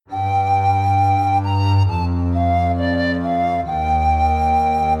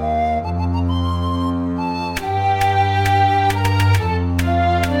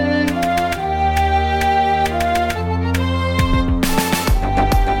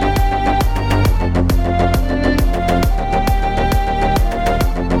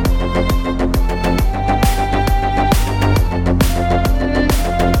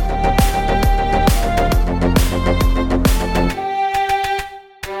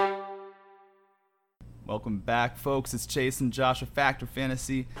Welcome back, folks. It's Chase and Josh of Factor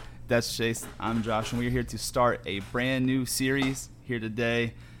Fantasy. That's Chase. I'm Josh, and we're here to start a brand new series here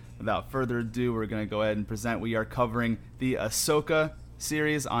today. Without further ado, we're going to go ahead and present. We are covering the Ahsoka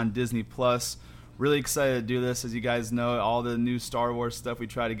series on Disney+. Really excited to do this. As you guys know, all the new Star Wars stuff we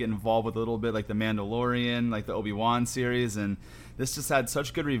try to get involved with a little bit, like the Mandalorian, like the Obi-Wan series, and this just had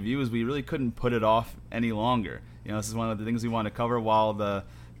such good reviews, we really couldn't put it off any longer. You know, this is one of the things we want to cover while the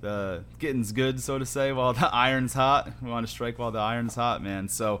getting's good, so to say, while the iron's hot. We want to strike while the iron's hot, man.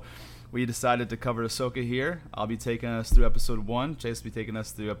 So we decided to cover Ahsoka here. I'll be taking us through episode 1. Chase will be taking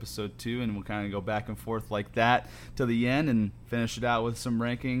us through episode 2, and we'll kind of go back and forth like that till the end and finish it out with some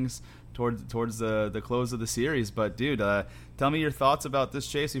rankings towards the close of the series. But dude, tell me your thoughts about this,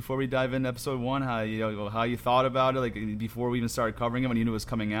 Chase, before we dive into episode 1. How you thought about it, like before we even started covering it, when you knew it was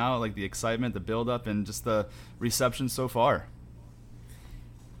coming out, like the excitement, the build up, and just the reception so far.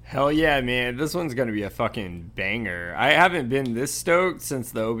 Hell yeah, man. This one's going to be a fucking banger. I haven't been this stoked since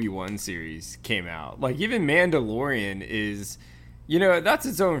the Obi-Wan series came out. Like, even Mandalorian is, that's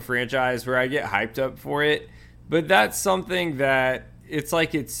its own franchise where I get hyped up for it. But that's something that it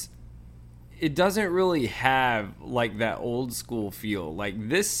doesn't really have, like, that old school feel. Like,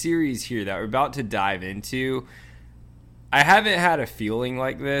 this series here that we're about to dive into, I haven't had a feeling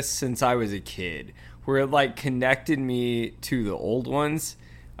like this since I was a kid, where it, like, connected me to the old ones.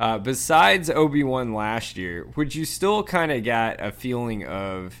 Besides Obi-Wan last year, which you still kind of got a feeling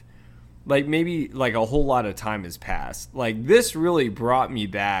of, like, maybe, like, a whole lot of time has passed. Like, this really brought me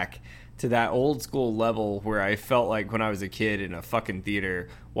back to that old school level where I felt like when I was a kid in a fucking theater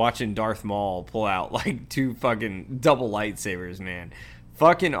watching Darth Maul pull out, like, 2 fucking double lightsabers, man.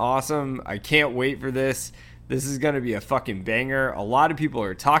 Fucking awesome. I can't wait for this. This is going to be a fucking banger. A lot of people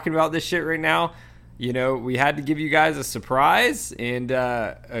are talking about this shit right now. We had to give you guys a surprise, and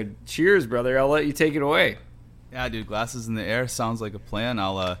cheers, brother. I'll let you take it away. Yeah, dude, glasses in the air sounds like a plan.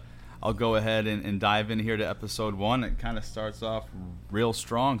 I'll go ahead and dive in here to episode 1. It kind of starts off real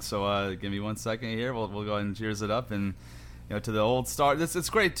strong, so give me 1 second here. We'll go ahead and cheers it up, and to the old Star. It's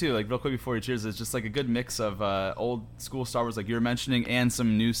great too. Like, real quick before you cheers, it's just like a good mix of old school Star Wars, like you were mentioning, and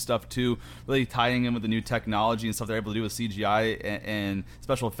some new stuff too. Really tying in with the new technology and stuff they're able to do with CGI and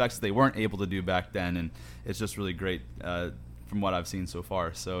special effects that they weren't able to do back then, and it's just really great from what I've seen so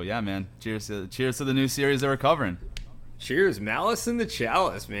far. So yeah, man, cheers to the new series that we're covering. Cheers, Malice in the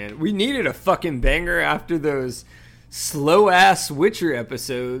Chalice, man. We needed a fucking banger after those slow-ass Witcher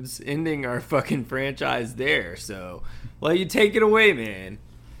episodes ending our fucking franchise there. So, well, you take it away, man.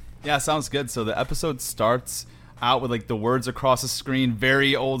 Yeah, sounds good. So the episode starts out with, like, the words across the screen,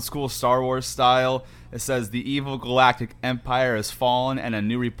 very old school Star Wars style. It says, "The evil galactic empire has fallen and a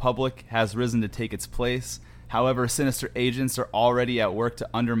new republic has risen to take its place. However, sinister agents are already at work to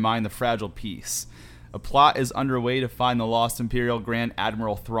undermine the fragile peace. A plot is underway to find the lost Imperial Grand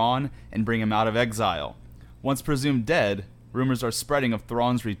Admiral Thrawn and bring him out of exile. Once presumed dead, rumors are spreading of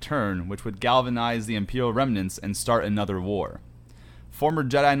Thrawn's return, which would galvanize the Imperial remnants and start another war. Former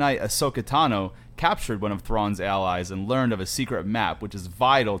Jedi Knight Ahsoka Tano captured one of Thrawn's allies and learned of a secret map which is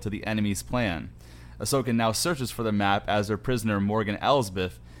vital to the enemy's plan. Ahsoka now searches for the map as her prisoner Morgan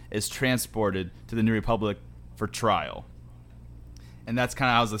Elsbeth is transported to the New Republic for trial." And that's kind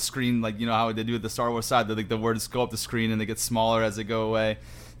of how the screen, like, how they do with the Star Wars side, the words go up the screen and they get smaller as they go away.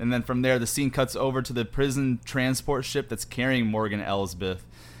 And then from there, the scene cuts over to the prison transport ship that's carrying Morgan Elsbeth.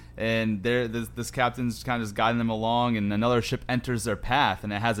 And this captain's kind of just guiding them along, and another ship enters their path,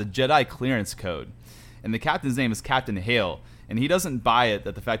 and it has a Jedi clearance code. And the captain's name is Captain Hale. And he doesn't buy it,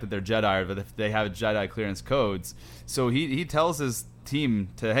 that the fact that they're Jedi, or that they have Jedi clearance codes. So he tells his team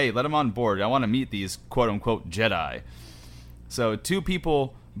to, hey, let them on board. I want to meet these quote-unquote Jedi. So 2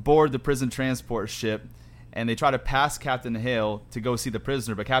 people board the prison transport ship, and they try to pass Captain Hale to go see the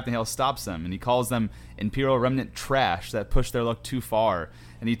prisoner, but Captain Hale stops them, and he calls them Imperial Remnant trash that pushed their luck too far.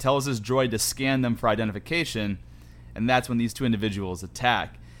 And he tells his droid to scan them for identification, and that's when these 2 individuals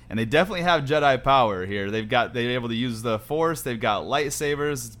attack. And they definitely have Jedi power here. They're able to use the Force. They've got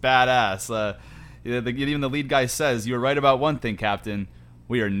lightsabers. It's badass. Even the lead guy says, "You were right about one thing, Captain.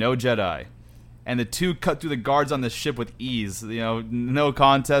 We are no Jedi." And the 2 cut through the guards on the ship with ease. No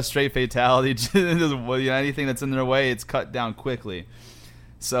contest, straight fatality. Anything that's in their way, it's cut down quickly.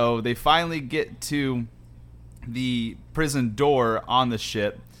 So they finally get to the prison door on the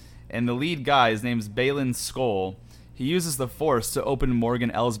ship, and the lead guy, his name's Baylan Skoll, he uses the Force to open Morgan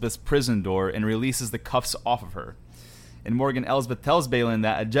Elsbeth's prison door and releases the cuffs off of her. And Morgan Elsbeth tells Baylan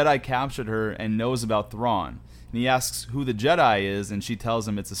that a Jedi captured her and knows about Thrawn. And he asks who the Jedi is, and she tells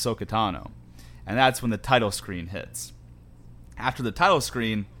him it's Ahsoka Tano. And that's when the title screen hits. After the title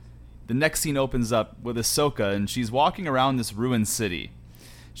screen, the next scene opens up with Ahsoka, and she's walking around this ruined city.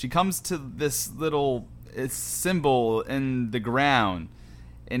 She comes to this little symbol in the ground,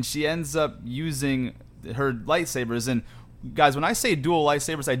 and she ends up using her lightsabers. And guys, when I say dual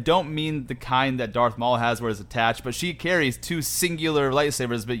lightsabers, I don't mean the kind that Darth Maul has where it's attached, but she carries two singular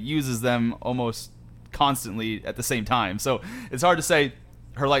lightsabers but uses them almost constantly at the same time. So it's hard to say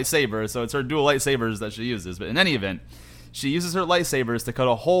her lightsaber, so it's her dual lightsabers that she uses. But in any event, she uses her lightsabers to cut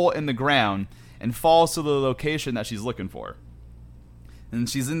a hole in the ground and falls to the location that she's looking for. And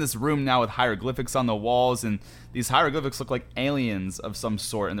she's in this room now with hieroglyphics on the walls, and these hieroglyphics look like aliens of some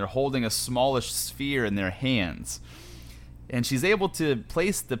sort, and they're holding a smallish sphere in their hands. And she's able to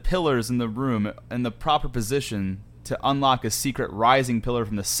place the pillars in the room in the proper position to unlock a secret rising pillar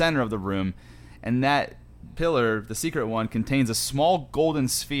from the center of the room. And that pillar, the secret one, contains a small golden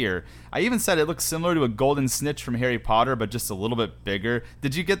sphere. I even said it looks similar to a golden snitch from Harry Potter, but just a little bit bigger.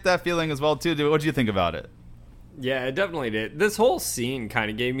 Did you get that feeling as well, too? What did you think about it? Yeah, it definitely did. This whole scene kind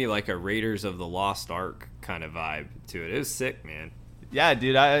of gave me like a Raiders of the Lost Ark kind of vibe to it. It was sick, man. Yeah,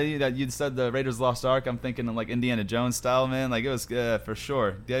 dude, you said the Raiders of the Lost Ark. I'm thinking of like Indiana Jones style, man. Like, it was for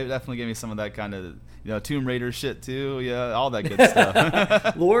sure. It definitely gave me some of that kind of, Tomb Raider shit too. Yeah, all that good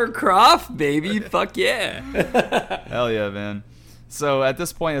stuff. Lara Croft, baby. Fuck yeah. Hell yeah, man. So at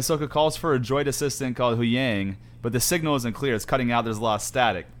this point, Ahsoka calls for a droid assistant called Huyang, but the signal isn't clear. It's cutting out. There's a lot of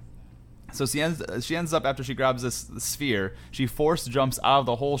static. So she ends up, after she grabs this sphere, she force jumps out of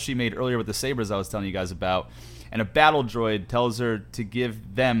the hole she made earlier with the sabers I was telling you guys about. And a battle droid tells her to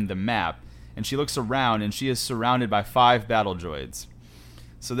give them the map. And she looks around, and she is surrounded by 5 battle droids.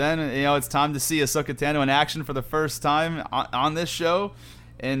 So then, it's time to see Ahsoka Tano in action for the first time on this show.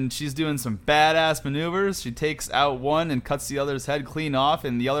 And she's doing some badass maneuvers. She takes out one and cuts the other's head clean off.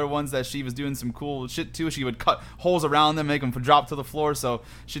 And the other ones that she was doing some cool shit to, she would cut holes around them, make them drop to the floor. So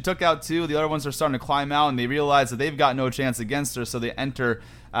she took out 2. The other ones are starting to climb out, and they realize that they've got no chance against her. So they enter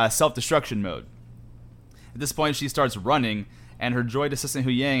self-destruction mode. At this point, she starts running, and her droid assistant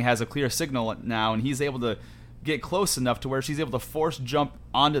Huyang has a clear signal now, and he's able to get close enough to where she's able to force jump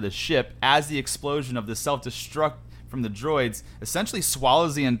onto the ship as the explosion of the self-destruct from the droids essentially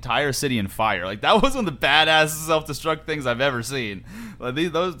swallows the entire city in fire. Like, that was one of the badass self-destruct things I've ever seen.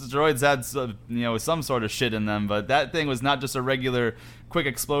 Those droids had some sort of shit in them, but that thing was not just a regular quick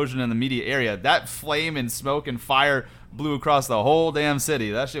explosion in the immediate area. That flame and smoke and fire blew across the whole damn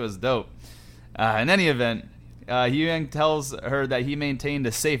city. That shit was dope. In any event, Huyang tells her that he maintained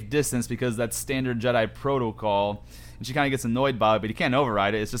a safe distance because that's standard Jedi protocol, and she kind of gets annoyed by it, but he can't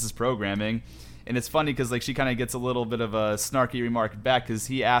override it. It's just his programming. And it's funny because she kind of gets a little bit of a snarky remark back because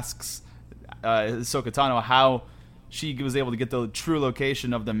he asks Ahsoka Tano how she was able to get the true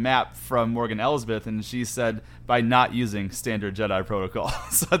location of the map from Morgan Elsbeth, and she said by not using standard Jedi protocol.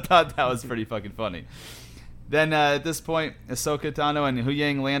 So I thought that was pretty fucking funny. Then at this point, Ahsoka Tano and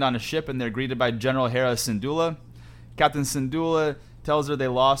Huyang land on a ship, and they're greeted by General Hera Syndulla. Captain Syndulla tells her they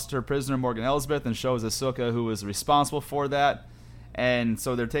lost her prisoner Morgan Elsbeth and shows Ahsoka who was responsible for that. And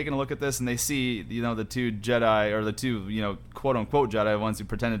so they're taking a look at this, and they see, the 2 Jedi, or the 2, quote-unquote Jedi, ones who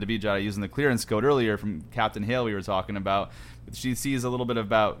pretended to be Jedi, using the clearance code earlier from Captain Hale we were talking about. She sees a little bit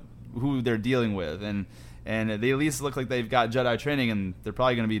about who they're dealing with, and they at least look like they've got Jedi training, and they're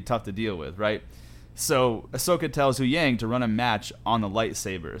probably going to be tough to deal with, right? So Ahsoka tells Huyang to run a match on the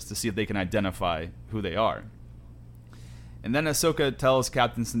lightsabers to see if they can identify who they are. And then Ahsoka tells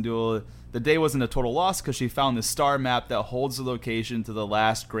Captain Syndulla the day wasn't a total loss because she found the star map that holds the location to the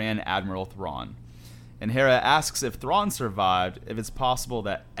last Grand Admiral Thrawn. And Hera asks if Thrawn survived, if it's possible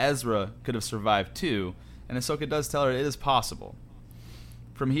that Ezra could have survived too, and Ahsoka does tell her it is possible.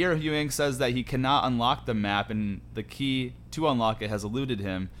 From here, Huyang says that he cannot unlock the map, and the key to unlock it has eluded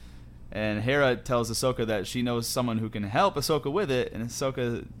him. And Hera tells Ahsoka that she knows someone who can help Ahsoka with it, and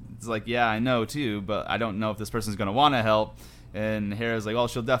Ahsoka is like, yeah, I know too, but I don't know if this person's going to want to help. And Hera's like, well,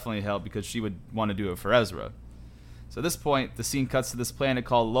 she'll definitely help because she would want to do it for Ezra. So at this point, the scene cuts to this planet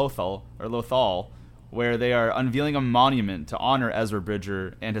called Lothal, where they are unveiling a monument to honor Ezra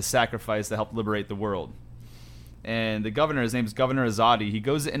Bridger and his sacrifice to help liberate the world. And the governor, his name's Governor Azadi, he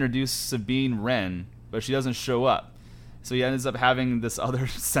goes to introduce Sabine Wren, but she doesn't show up. So he ends up having this other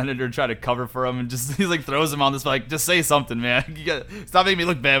senator try to cover for him, and just he throws him on this, just say something, man. Stop making me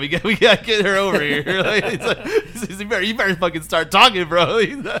look bad. We got get her over here. You better fucking start talking, bro.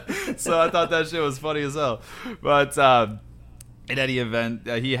 So I thought that shit was funny as hell. But in any event,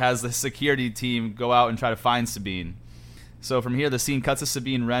 he has the security team go out and try to find Sabine. So from here, the scene cuts to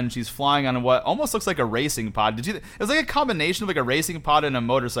Sabine Wren. She's flying on what almost looks like a racing pod. It was like a combination of a racing pod and a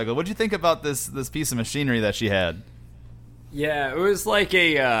motorcycle. What did you think about this piece of machinery that she had? Yeah, it was like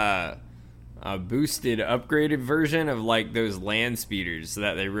a boosted, upgraded version of like those land speeders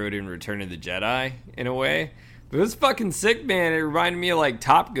that they rode in Return of the Jedi in a way. But it was fucking sick, man. It reminded me of like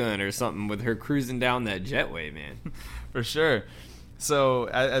Top Gun or something with her cruising down that jetway, man. For sure. So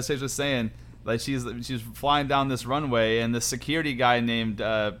as Sage was saying, like she's flying down this runway, and the security guy named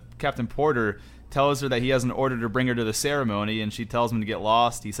Captain Porter tells her that he has an order to bring her to the ceremony, and she tells him to get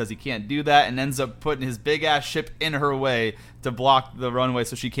lost. He says he can't do that, and ends up putting his big ass ship in her way to block the runway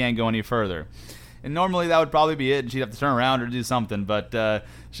so she can't go any further. And normally that would probably be it, and she'd have to turn around or do something, but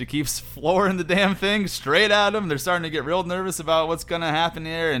she keeps flooring the damn thing straight at him. They're starting to get real nervous about what's gonna happen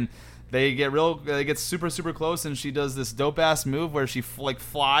here, and they get super super close, and she does this dope ass move where she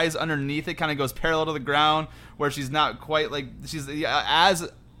flies underneath it, kind of goes parallel to the ground, where she's not quite like she's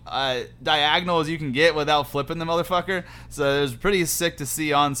as diagonal as you can get without flipping the motherfucker. So it was pretty sick to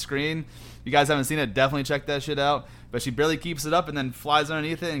see on screen. You guys haven't seen it, definitely check that shit out. But she barely keeps it up and then flies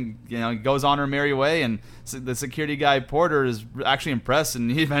underneath it and goes on her merry way. And the security guy Porter is actually impressed,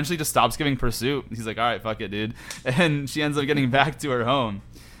 and he eventually just stops giving pursuit. He's like, all right, fuck it, dude. And she ends up getting back to her home.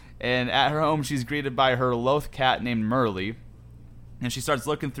 And at her home, she's greeted by her loth cat named Merle. And she starts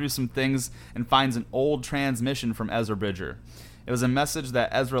looking through some things and finds an old transmission from Ezra Bridger. It was a message that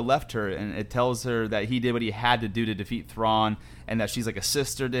Ezra left her, and it tells her that he did what he had to do to defeat Thrawn, and that she's like a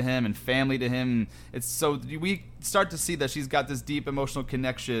sister to him and family to him. It's so we start to see that she's got this deep emotional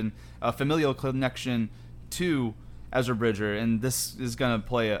connection, a familial connection to Ezra Bridger, and this is going to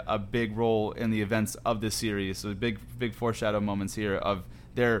play a big role in the events of this series. So big foreshadow moments here of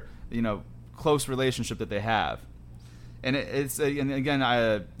their close relationship that they have. And and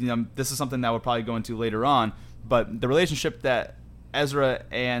again, this is something that we'll probably go into later on. But the relationship that Ezra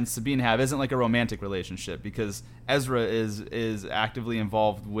and Sabine have isn't like a romantic relationship, because Ezra is actively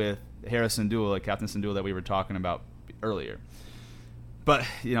involved with Hera Syndulla, Captain Syndulla that we were talking about earlier. But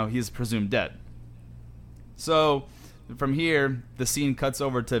he's presumed dead. So from here, the scene cuts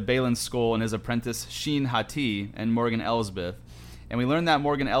over to Baylan Skoll and his apprentice Shin Hati and Morgan Elsbeth. And we learn that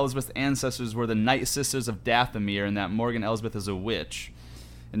Morgan Elsbeth's ancestors were the Night Sisters of Dathomir, and that Morgan Elsbeth is a witch.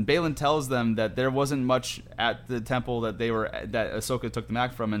 And Baylan tells them that there wasn't much at the temple that Ahsoka took the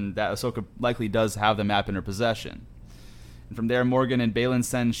map from, and that Ahsoka likely does have the map in her possession. And from there, Morgan and Baylan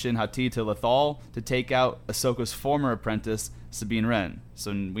send Shin Hati to Lothal to take out Ahsoka's former apprentice, Sabine Wren.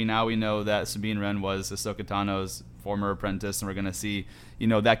 So we know that Sabine Wren was Ahsoka Tano's former apprentice, and we're going to see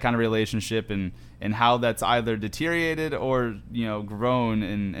that kind of relationship and how that's either deteriorated or grown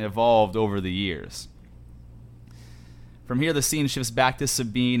and evolved over the years. From here, the scene shifts back to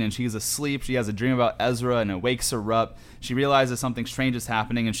Sabine, and she's asleep. She has a dream about Ezra, and it wakes her up. She realizes something strange is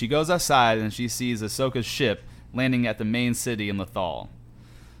happening, and she goes outside, and she sees Ahsoka's ship landing at the main city in Lothal.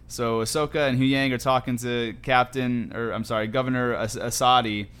 So Ahsoka and Huyang are talking to Governor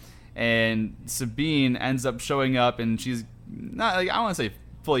Asadi, and Sabine ends up showing up, and she's not, I don't want to say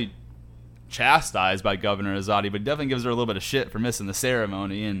fully chastised by Governor Asadi, but definitely gives her a little bit of shit for missing the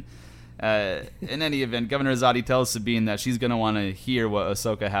ceremony. And in any event, Governor Azadi tells Sabine that she's going to want to hear what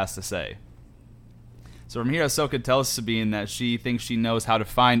Ahsoka has to say. So from here, Ahsoka tells Sabine that she thinks she knows how to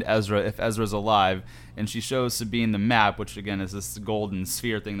find Ezra if Ezra's alive, and she shows Sabine the map, which again is this golden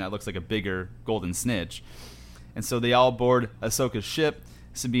sphere thing that looks like a bigger golden snitch. And so they all board Ahsoka's ship.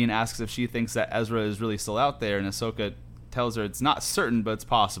 Sabine asks if she thinks that Ezra is really still out there, and Ahsoka tells her it's not certain, but it's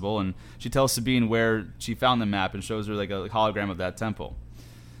possible. And she tells Sabine where she found the map and shows her like a hologram of that temple.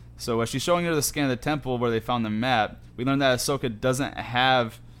 So as she's showing her the scan of the temple where they found the map, we learn that Ahsoka doesn't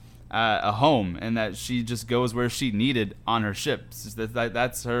have a home, and that she just goes where she needed on her ship.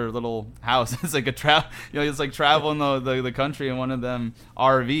 That's her little house. It's like it's like traveling the country in one of them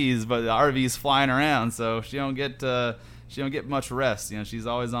RVs, but the RV's flying around, so she don't get much rest. She's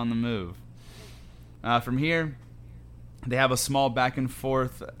always on the move. From here, they have a small back and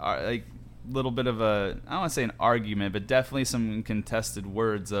forth, little bit of I don't want to say an argument, but definitely some contested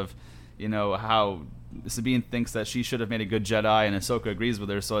words of, how Sabine thinks that she should have made a good Jedi, and Ahsoka agrees with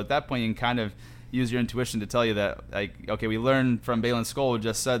her. So at that point, you can kind of use your intuition to tell you that, okay, we learned from Baylan Skoll, who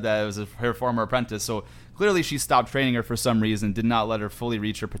just said that it was her former apprentice, so clearly she stopped training her for some reason, did not let her fully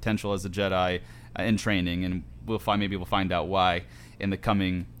reach her potential as a Jedi in training, and we'll find out why in the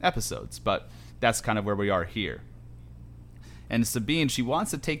coming episodes. But that's kind of where we are here. And Sabine, she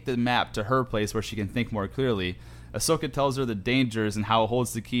wants to take the map to her place where she can think more clearly. Ahsoka tells her the dangers and how it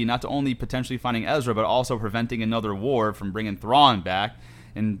holds the key not to only potentially finding Ezra, but also preventing another war from bringing Thrawn back.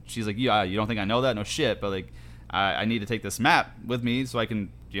 And she's like, yeah, you don't think I know that? No shit, but I need to take this map with me so I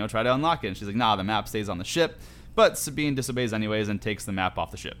can try to unlock it. And she's like, nah, the map stays on the ship. But Sabine disobeys anyways and takes the map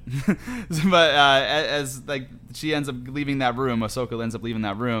off the ship. But as like she ends up leaving that room, Ahsoka ends up leaving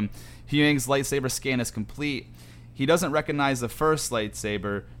that room, Huyang's lightsaber scan is complete. He doesn't recognize the first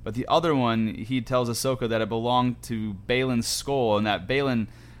lightsaber, but the other one, he tells Ahsoka that it belonged to Balin's skull, and that Balin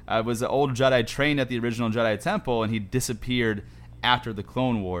was an old Jedi trained at the original Jedi Temple, and he disappeared after the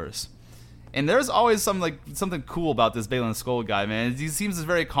Clone Wars. And there's always something cool about this Balin Skull guy, man. He seems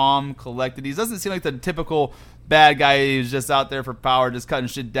very calm, collected. He doesn't seem like the typical bad guy who's just out there for power, just cutting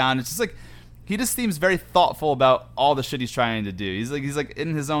shit down. It's just like he just seems very thoughtful about all the shit he's trying to do. He's like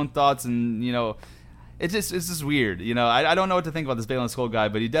in his own thoughts, and it's just weird. I don't know what to think about this Balin Skull guy,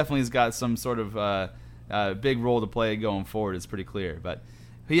 but he definitely has got some sort of big role to play going forward. It's pretty clear. But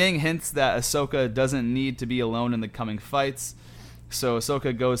Huyang hints that Ahsoka doesn't need to be alone in the coming fights. So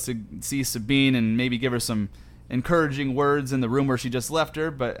Ahsoka goes to see Sabine and maybe give her some encouraging words in the room where she just left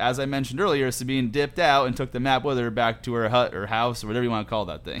her. But as I mentioned earlier, Sabine dipped out and took the map with her back to her hut or house or whatever you want to call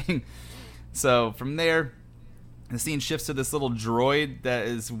that thing. So from there, the scene shifts to this little droid that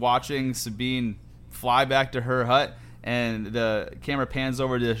is watching Sabine fly back to her hut. And the camera pans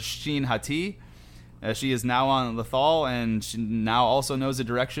over to Shin Hati. She is now on Lothal, and she now also knows the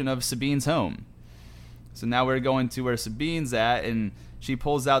direction of Sabine's home. So now we're going to where Sabine's at, and she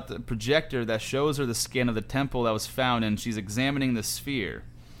pulls out the projector that shows her the scan of the temple that was found, and she's examining the sphere.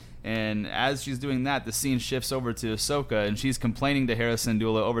 And as she's doing that, the scene shifts over to Ahsoka, and she's complaining to Hera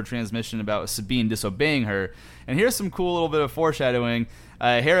Syndulla over transmission about Sabine disobeying her. And here's some cool little bit of foreshadowing.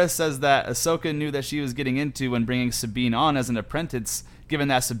 Hera says that Ahsoka knew that she was getting into when bringing Sabine on as an apprentice, given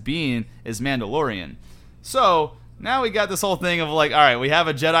that Sabine is Mandalorian. So now we got this whole thing of like, all right, we have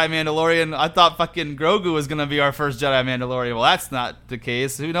a Jedi Mandalorian. I thought fucking Grogu was going to be our first Jedi Mandalorian. Well, that's not the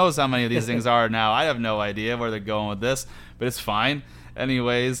case. Who knows how many of these things are now? I have no idea where they're going with this, but it's fine.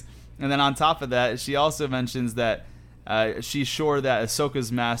 Anyways, and then on top of that, she also mentions that she's sure that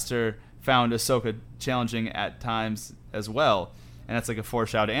Ahsoka's master found Ahsoka challenging at times as well. And that's like a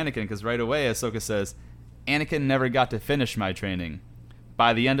foreshadow to Anakin, because right away Ahsoka says, Anakin never got to finish my training.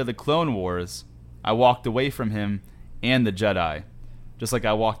 By the end of the Clone Wars, I walked away from him and the Jedi, just like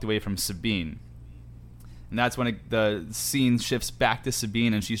I walked away from Sabine. And that's when the scene shifts back to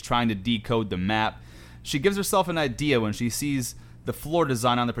Sabine, and she's trying to decode the map. She gives herself an idea when she sees the floor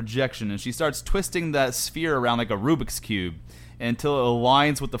design on the projection, and she starts twisting that sphere around like a Rubik's Cube until it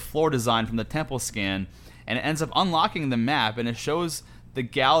aligns with the floor design from the temple scan, and it ends up unlocking the map, and it shows the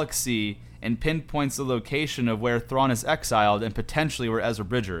galaxy and pinpoints the location of where Thrawn is exiled and potentially where Ezra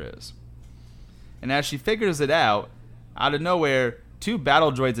Bridger is. And as she figures it out of nowhere, two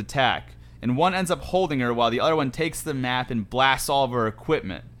battle droids attack, and one ends up holding her while the other one takes the map and blasts all of her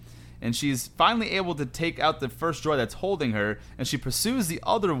equipment. And she's finally able to take out the first droid that's holding her, and she pursues the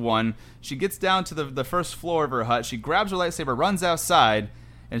other one. She gets down to the first floor of her hut, she grabs her lightsaber, runs outside,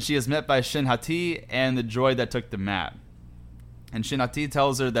 and she is met by Shin Hati and the droid that took the map. And Shin Hati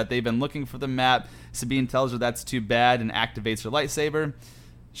tells her that they've been looking for the map. Sabine tells her that's too bad and activates her lightsaber.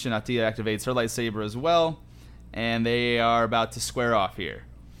 Shin Hati activates her lightsaber as well, and they are about to square off here.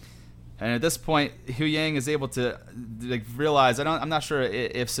 And at this point, Huyang is able to realize, I'm not sure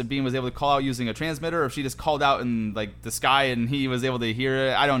if Sabine was able to call out using a transmitter, or if she just called out in like the sky and he was able to hear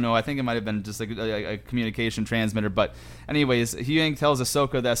it. I don't know. I think it might have been just like a communication transmitter. But anyways, Huyang tells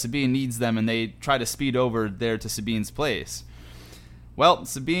Ahsoka that Sabine needs them, and they try to speed over there to Sabine's place. Well,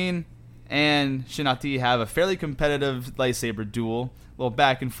 Sabine and Shin Hati have a fairly competitive lightsaber duel, a little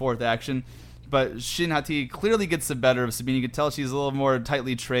back and forth action. But Shin Hati clearly gets the better of Sabine. You can tell she's a little more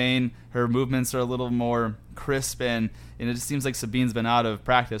tightly trained. Her movements are a little more crisp, and it just seems like Sabine's been out of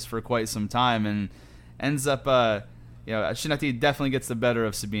practice for quite some time, and ends up, Shin Hati definitely gets the better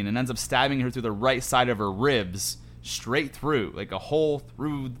of Sabine and ends up stabbing her through the right side of her ribs, straight through, like a hole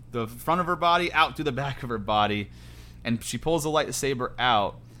through the front of her body, out through the back of her body, and she pulls the lightsaber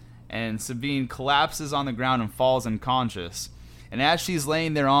out, and Sabine collapses on the ground and falls unconscious. And as she's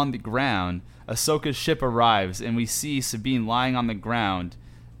laying there on the ground, Ahsoka's ship arrives, and we see Sabine lying on the ground,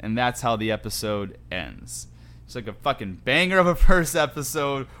 and that's how the episode ends. It's like a fucking banger of a first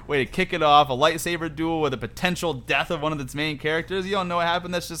episode. Way to kick it off. A lightsaber duel with a potential death of one of its main characters. You don't know what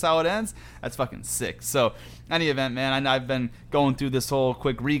happened. That's just how it ends. That's fucking sick. So, any event, man, I've been going through this whole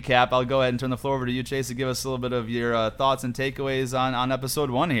quick recap. I'll go ahead and turn the floor over to you, Chase, to give us a little bit of your thoughts and takeaways on episode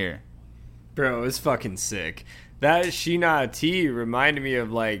 1 here. Bro, it's fucking sick. That Shin Hati reminded me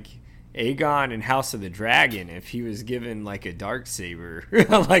of like Aegon in House of the Dragon if he was given like a dark saber,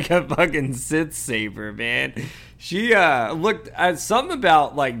 like a fucking Sith saber, man. She looked at something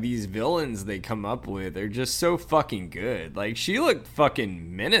about like these villains they come up with are just so fucking good. Like she looked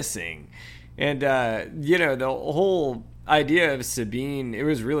fucking menacing And the whole idea of Sabine, it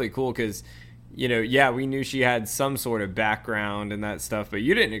was really cool because, we knew she had some sort of background and that stuff, but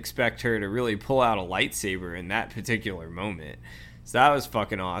you didn't expect her to really pull out a lightsaber in that particular moment. So that was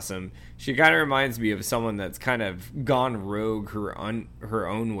fucking awesome. She kind of reminds me of someone that's kind of gone rogue her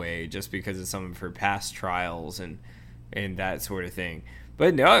own way just because of some of her past trials and that sort of thing.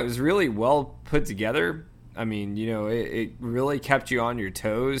 But no, it was really well put together. I mean, it really kept you on your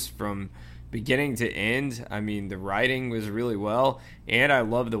toes from beginning to end. I mean, the writing was really well, and I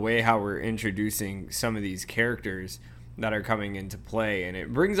love the way how we're introducing some of these characters that are coming into play, and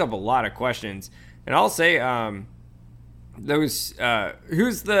it brings up a lot of questions. And I'll say, who's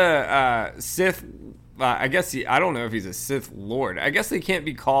the Sith? I guess I don't know if he's a Sith Lord. I guess they can't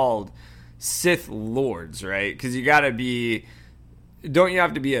be called Sith Lords, right? Because don't you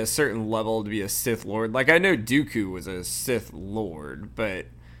have to be a certain level to be a Sith Lord? Like, I know Dooku was a Sith Lord, but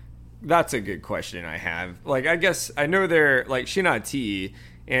that's a good question I have. Like, I guess I know they're like Shinnah T,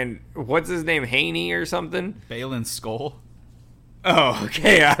 and what's his name, Haney or something? Baylan Skoll. Oh,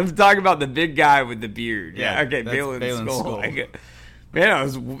 okay. I'm talking about the big guy with the beard. Yeah, okay, Baylan Skoll. Man, I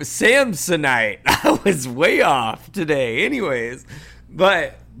was Samsonite. I was way off today. Anyways,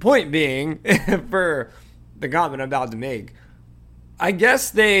 but point being, for the comment I'm about to make, I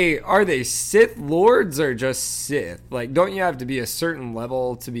guess are they Sith Lords or just Sith? Like, don't you have to be a certain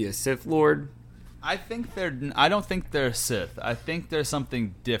level to be a Sith Lord? I don't think they're Sith. I think there's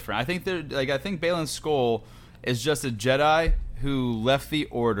something different. I think Baylan Skoll is just a Jedi who left the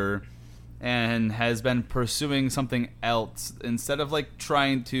Order and has been pursuing something else instead of like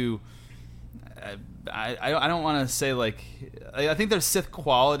trying to. I don't want to say like I think there's Sith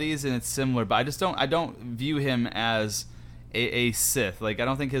qualities and it's similar, but I don't view him as a Sith. Like, I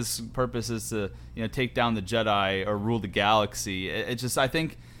don't think his purpose is to take down the Jedi or rule the galaxy. It's just I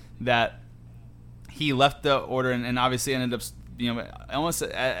think that he left the Order and obviously ended up almost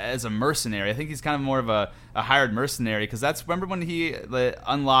as a mercenary. I think he's kind of more of a hired mercenary because remember when he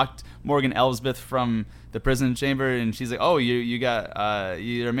unlocked Morgan Elsbeth from the prison chamber and she's like, oh,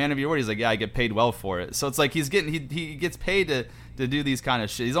 you're a man of your word. He's like, yeah, I get paid well for it. So it's like he gets paid to do these kind of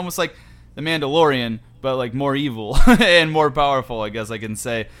shit. He's almost like the Mandalorian, but like more evil and more powerful, I guess I can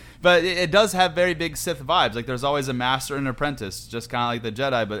say. But it does have very big Sith vibes. Like, there's always a master and apprentice, just kind of like the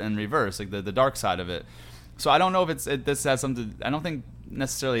Jedi, but in reverse, like the dark side of it. So I don't know if this has something. I don't think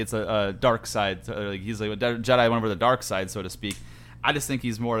necessarily it's a dark side. Like, he's like a Jedi went over the dark side, so to speak. I just think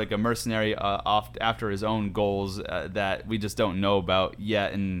he's more like a mercenary off after his own goals that we just don't know about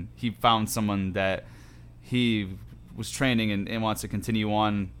yet. And he found someone that he was training and wants to continue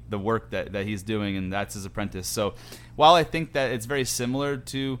on the work that he's doing, and that's his apprentice. So while I think that it's very similar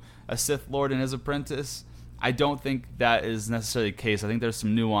to a Sith Lord and his apprentice, I don't think that is necessarily the case. I think there's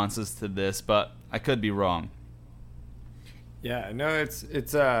some nuances to this, but I could be wrong. Yeah, no, it's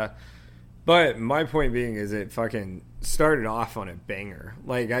but my point being is it fucking started off on a banger.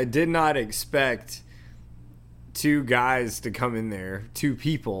 Like, I did not expect two guys to come in there, two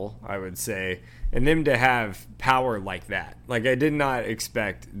people, I would say, and them to have power like that. Like, I did not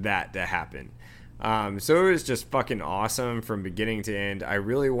expect that to happen. So it was just fucking awesome from beginning to end. I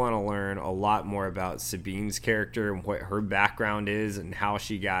really want to learn a lot more about Sabine's character and what her background is and how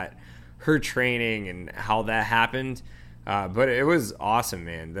she got her training and how that happened. But it was awesome,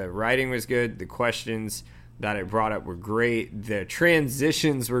 man. The writing was good. The questions that it brought up were great. The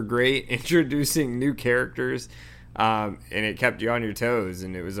transitions were great, introducing new characters. And it kept you on your toes,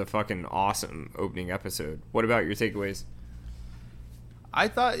 and it was a fucking awesome opening episode. What about your takeaways? I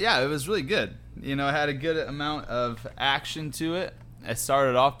thought, it was really good. It had a good amount of action to it. It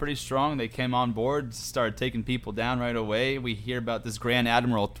started off pretty strong. They came on board, started taking people down right away. We hear about this Grand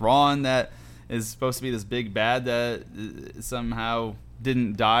Admiral Thrawn that is supposed to be this big bad that somehow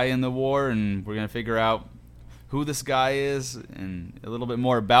didn't die in the war, and we're going to figure out who this guy is and a little bit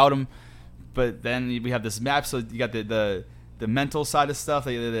more about him. But then we have this map, so you got the mental side of stuff,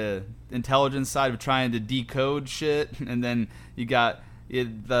 the intelligence side of trying to decode shit, and then you got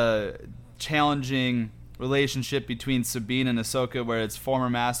the challenging relationship between Sabine and Ahsoka, where it's former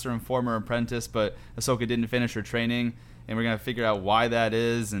master and former apprentice, but Ahsoka didn't finish her training, and we're going to figure out why that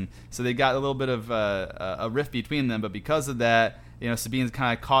is. And so they got a little bit of a rift between them, but because of that, Sabine's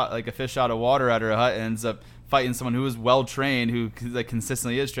kind of caught like a fish out of water at her hut and ends up fighting someone who is well trained, who like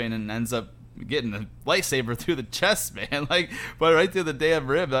consistently is trained, and ends up getting the lightsaber through the chest, man, like, but right through the damn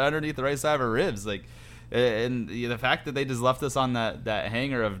rib, underneath the right side of her ribs, like. And the fact that they just left us on that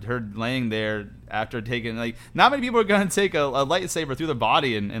hanger of her laying there after taking, like, not many people are going to take a lightsaber through the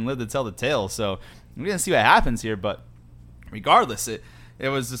body and live to tell the tale. So we're going to see what happens here. But regardless, it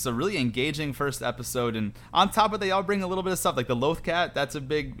was just a really engaging first episode. And on top of it, they all bring a little bit of stuff like the Loth Cat. That's a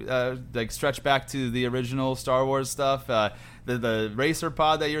big like stretch back to the original Star Wars stuff. The racer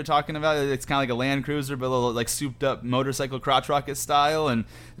pod that you were talking about, it's kind of like a Land Cruiser, but a little like souped up motorcycle crotch rocket style, and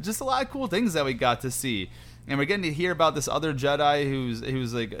just a lot of cool things that we got to see. And we're getting to hear about this other Jedi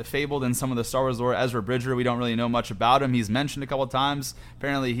who's like fabled in some of the Star Wars lore, Ezra Bridger. We don't really know much about him. He's mentioned a couple of times.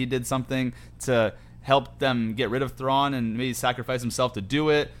 Apparently he did something to help them get rid of Thrawn and maybe sacrifice himself to do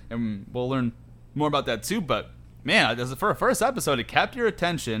it, and we'll learn more about that too. But man, for a first episode, it kept your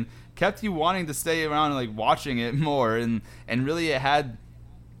attention, kept you wanting to stay around and like watching it more, and really it had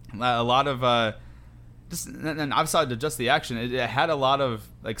a lot of just, and outside of just the action, it had a lot of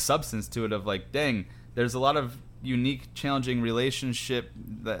like substance to it, of like, dang, there's a lot of unique, challenging relationship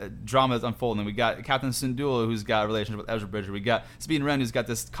drama that's unfolding. We got Captain Syndulla, who's got a relationship with Ezra Bridger. We got Sabine Wren, who's got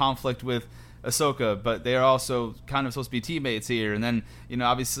this conflict with Ahsoka, but they're also kind of supposed to be teammates here. And then,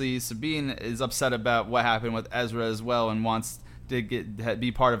 obviously Sabine is upset about what happened with Ezra as well, and wants to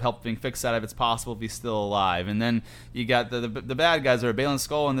be part of helping fix that if it's possible, if he's still alive. And then you got the bad guys, are Baylan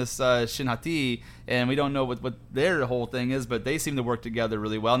Skoll and this Shin Hati, and we don't know what their whole thing is, but they seem to work together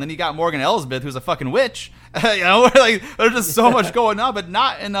really well. And then you got Morgan Elsbeth, who's a fucking witch. Like, there's just so much going on, but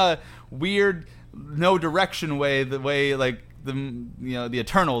not in a weird, no direction way, the way like the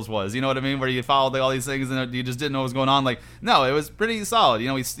Eternals was, you know what I mean, where you followed all these things and you just didn't know what was going on. Like, no, it was pretty solid.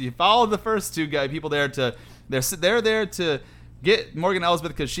 You followed the first two people there they're there to get Morgan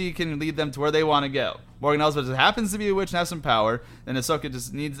Elsbeth because she can lead them to where they want to go. Morgan Elsbeth just happens to be a witch and has some power, and Ahsoka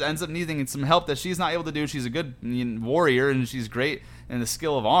just ends up needing some help that she's not able to do. She's a good warrior and she's great in the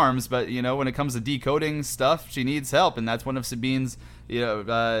skill of arms, but when it comes to decoding stuff, she needs help, and that's one of Sabine's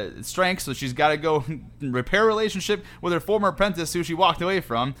strengths. So she's got to go repair a relationship with her former apprentice who she walked away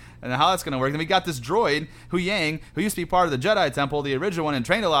from, and how that's going to work. Then we got this droid, Hu Yang, who used to be part of the Jedi Temple, the original one, and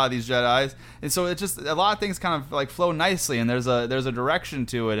trained a lot of these Jedis. And so it's just a lot of things kind of like flow nicely, and there's a direction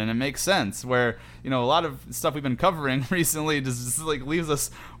to it, and it makes sense. Where a lot of stuff we've been covering recently just like leaves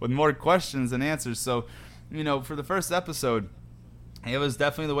us with more questions than answers. So for the first episode, it was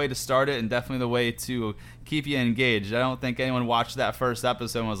definitely the way to start it, and definitely the way to keep you engaged. I don't think anyone watched that first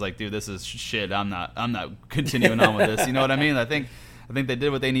episode and was like, "Dude, this is shit. I'm not continuing on with this." You know what I mean? I think they did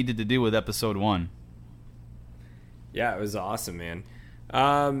what they needed to do with episode 1. Yeah, it was awesome, man.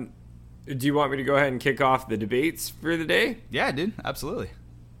 Do you want me to go ahead and kick off the debates for the day? Yeah, dude, absolutely.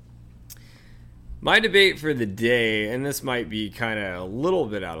 My debate for the day, and this might be kind of a little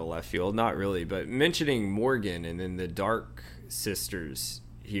bit out of left field, not really, but mentioning Morgan and then the Dark Sisters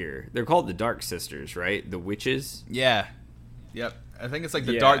here. They're called the Dark Sisters, right? The witches? Yeah. Yep. I think it's like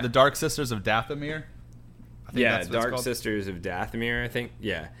the Dark Sisters of Dathomir. Dark Sisters of Dathomir, I think.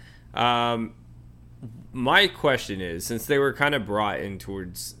 Yeah. My question is, since they were kind of brought in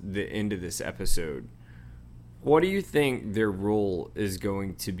towards the end of this episode, what do you think their role is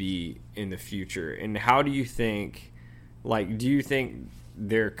going to be in the future? And how do you think, do you think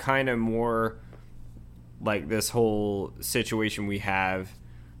they're kind of more like this whole situation we have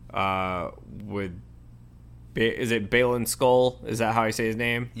with, is it Baylan Skoll? Is that how I say his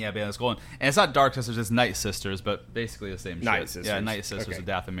name? Yeah, Baylan Skoll. And it's not Dark Sisters, it's Night Sisters, but basically the same shit. Night Sisters. Yeah, Night Sisters of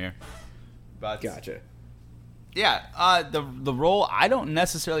Dathomir. But, gotcha. Yeah, the role, I don't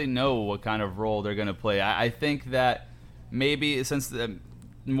necessarily know what kind of role they're going to play. I think that maybe since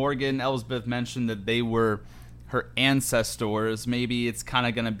Morgan Elsbeth mentioned that they were her ancestors, maybe it's kind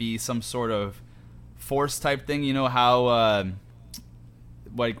of going to be some sort of Force type thing. You know how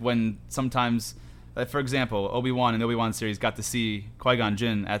like when sometimes, like for example, Obi-Wan in the Obi-Wan series got to see Qui-Gon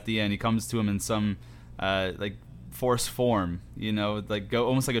Jinn at the end. He comes to him in some like Force form, like go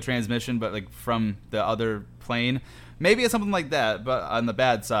almost like a transmission, but like from the other plane. Maybe it's something like that, but on the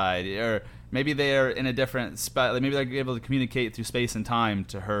bad side. Or maybe they are in a different spot. Like maybe they're able to communicate through space and time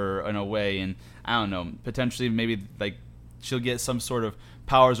to her in a way, and I don't know, potentially maybe like she'll get some sort of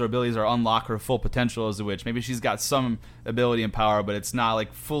powers or abilities or unlock her full potential as a witch. Maybe she's got some ability and power, but it's not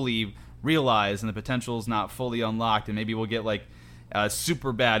like fully realized and the potential is not fully unlocked, and maybe we'll get like a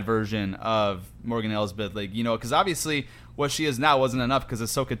super bad version of Morgan Elsbeth, because obviously what she is now wasn't enough, because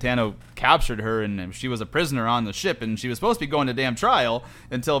Ahsoka Tano captured her and she was a prisoner on the ship, and she was supposed to be going to damn trial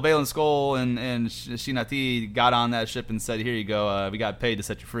until Baylan Skoll and Shinati got on that ship and said, "Here you go, we got paid to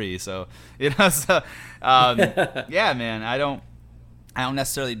set you free." So yeah, man, I don't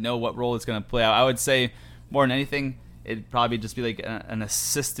necessarily know what role it's going to play out. I would say more than anything, it'd probably just be like an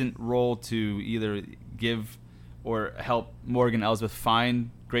assistant role to either give or help Morgan Elsbeth find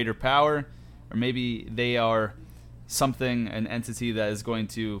greater power, or maybe they are an entity that is going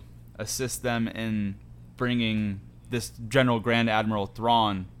to assist them in bringing this General Grand Admiral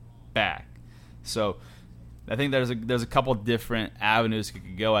Thrawn back. So I think there's a couple different avenues it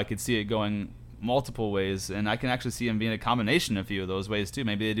could go. I could see it going multiple ways, and I can actually see him being a combination of a few of those ways too.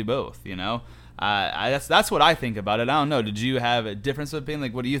 Maybe they do both, you know. That's what I think about it. I don't know. Did you have a difference of opinion?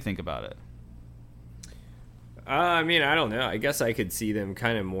 Like, what do you think about it? I mean, I don't know. I guess I could see them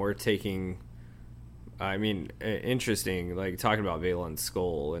kind of more taking. I mean, interesting. Like talking about Valen's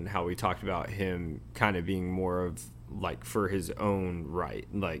skull and how we talked about him kind of being more of like for his own right,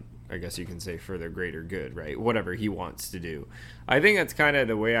 like. I guess you can say for the greater good, right? Whatever he wants to do. I think that's kind of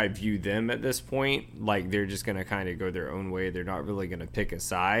the way I view them at this point. Like they're just going to kind of go their own way. They're not really going to pick a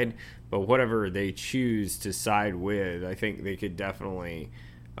side, but whatever they choose to side with, I think they could definitely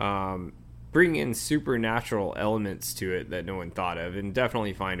bring in supernatural elements to it that no one thought of, and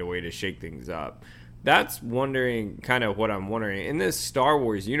definitely find a way to shake things up. That's kind of what I'm wondering. In this Star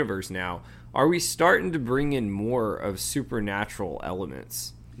Wars universe now, are we starting to bring in more of supernatural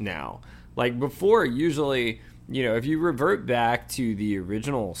elements? Now, like before, usually, you know, if you revert back to the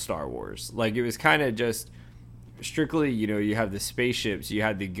original Star Wars, like it was kind of just strictly, you know, you have the spaceships, you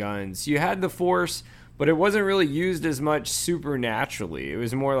had the guns, you had the Force, but it wasn't really used as much supernaturally. It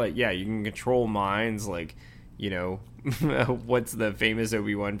was more like, yeah, you can control minds, like, you know, what's the famous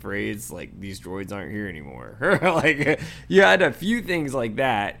Obi-Wan phrase? Like, these droids aren't here anymore. Like, you had a few things like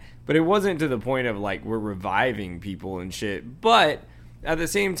that, but it wasn't to the point of like we're reviving people and shit. But at the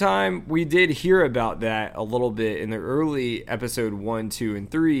same time, we did hear about that a little bit in the early episode 1, 2, and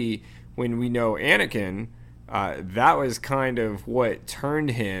 3 when we know Anakin. That was kind of what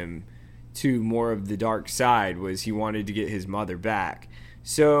turned him to more of the dark side, was he wanted to get his mother back.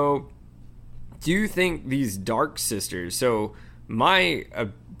 So do you think these dark sisters, so my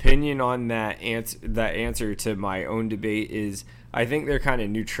opinion on that answer to my own debate is I think they're kind of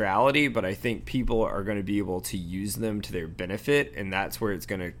neutrality, but I think people are going to be able to use them to their benefit, and that's where it's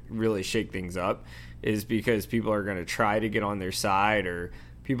going to really shake things up, is because people are going to try to get on their side, or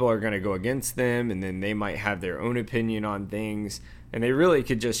people are going to go against them, and then they might have their own opinion on things, and they really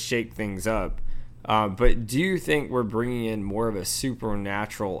could just shake things up. But do you think we're bringing in more of a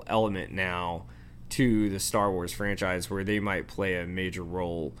supernatural element now to the Star Wars franchise where they might play a major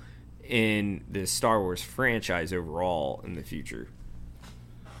role in the Star Wars franchise overall in the future?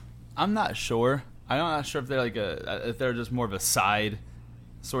 I'm not sure. I'm not sure if they're like if they're just more of a side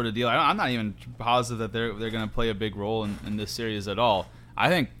sort of deal. I'm not even positive that they're going to play a big role in this series at all. I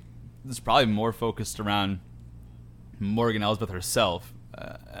think it's probably more focused around Morgan Elsbeth herself.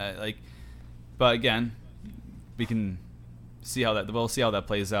 But again, we'll see how that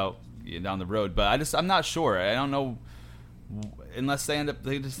plays out down the road. But I'm not sure. I don't know. Unless they end up,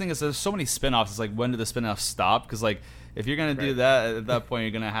 the thing is, there's so many spin-offs. It's like, when do the spin-offs stop? Because like, if you're gonna do that, at that point,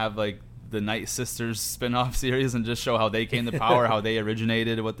 you're gonna have like the Night Sisters spin-off series and just show how they came to power, how they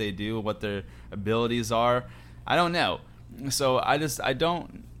originated, what they do, what their abilities are. I don't know. So I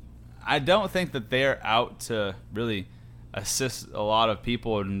don't think that they're out to really assist a lot of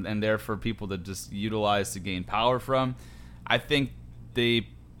people and there for people to just utilize to gain power from. I think they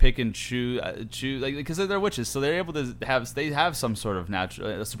pick and choose, like, because they're witches, so they're able to have some sort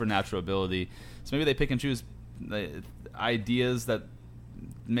of supernatural ability. So maybe they pick and choose ideas that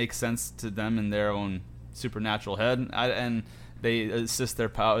make sense to them in their own supernatural head, and they assist their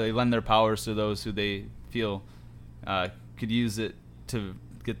power. They lend their powers to those who they feel could use it to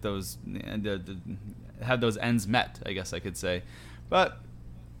get those and have those ends met, I guess I could say. But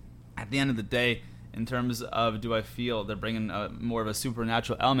at the end of the day, in terms of, do I feel they're bringing more of a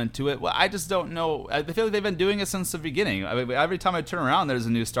supernatural element to it? Well, I just don't know. I feel like they've been doing it since the beginning. I mean, every time I turn around, there's a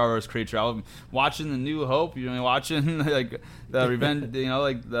new Star Wars creature. I'm watching The New Hope. You're watching like the Revenge,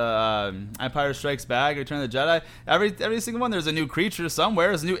 like the Empire Strikes Back, Return of the Jedi. Every single one, there's a new creature somewhere.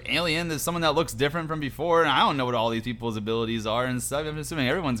 There's a new alien. There's someone that looks different from before, and I don't know what all these people's abilities are and stuff. I'm assuming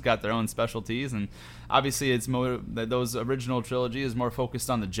everyone's got their own specialties, and obviously, it's more those original trilogy is more focused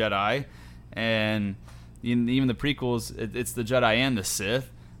on the Jedi. And even the prequels, it's the Jedi and the Sith,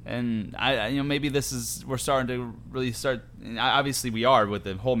 and maybe we're starting to really start. Obviously, we are with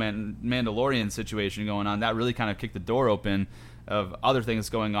the whole Mandalorian situation going on. That really kind of kicked the door open of other things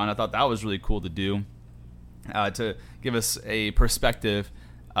going on. I thought that was really cool to do, to give us a perspective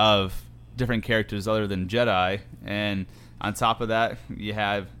of different characters other than Jedi. And on top of that, you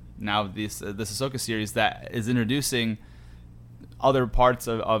have now this Ahsoka series that is introducing other parts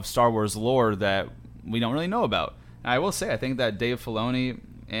of Star Wars lore that we don't really know about. And I will say, I think that Dave Filoni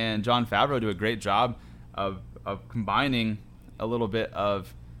and Jon Favreau do a great job of combining a little bit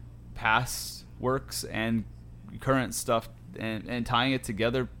of past works and current stuff and tying it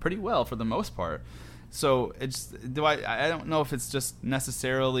together pretty well for the most part. So I don't know if it's just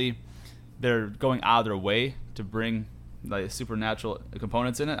necessarily they're going out of their way to bring like supernatural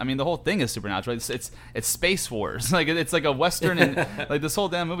components in it. I mean, the whole thing is supernatural. It's space wars. Like it's like a western, and like this whole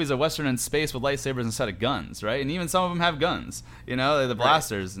damn movie is a western in space with lightsabers instead of guns, right? And even some of them have guns, you know, the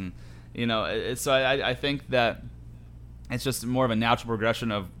blasters, and you know. So I think that it's just more of a natural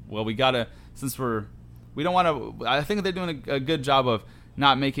progression of, well, we gotta, since we don't want to. I think they're doing a good job of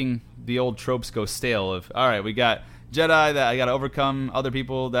not making the old tropes go stale. Of, all right, we got Jedi that I got to overcome other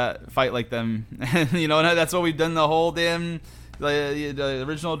people that fight like them. You know, and that's what we've done the whole damn the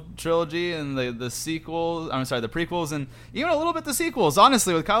original trilogy and the sequels. I'm sorry, the prequels, and even a little bit the sequels.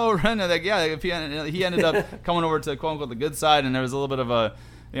 Honestly, with Kylo Ren, like if he ended up coming over to quote unquote the good side, and there was a little bit of a,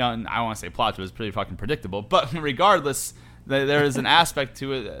 you know, I don't want to say plot, it was pretty fucking predictable. But regardless, there is an aspect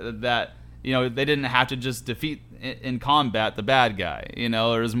to it that, you know, they didn't have to just defeat in combat the bad guy. You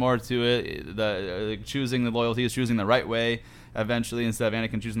know, there's more to it. The choosing the loyalty is choosing the right way eventually, instead of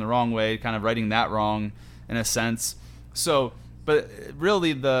Anakin choosing the wrong way, kind of righting that wrong in a sense. So, but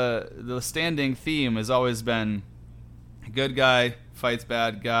really the standing theme has always been good guy fights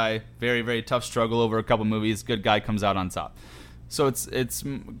bad guy, very, very tough struggle over a couple movies, good guy comes out on top. So it's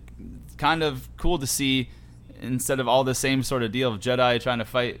kind of cool to see, instead of all the same sort of deal of Jedi trying to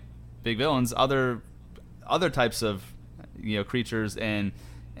fight big villains, other types of, you know, creatures and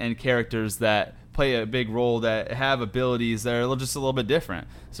characters that play a big role, that have abilities that are just a little bit different.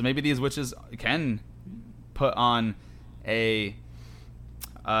 So maybe these witches can put on a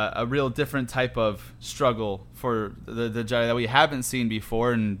real different type of struggle for the Jedi that we haven't seen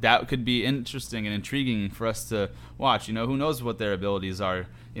before, and that could be interesting and intriguing for us to watch. You know, who knows what their abilities are?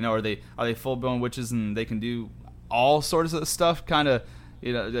 You know, are they full-blown witches and they can do all sorts of stuff, kind of,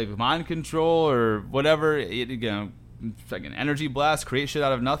 you know, like mind control or whatever, you know, like an energy blast, create shit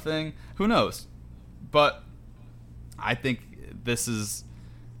out of nothing. Who knows? But I think it's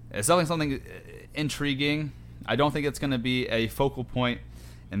something intriguing. I don't think it's going to be a focal point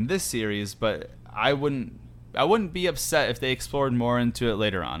in this series, but I wouldn't be upset if they explored more into it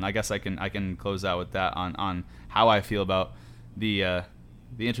later on. I guess I can close out with that on how I feel about the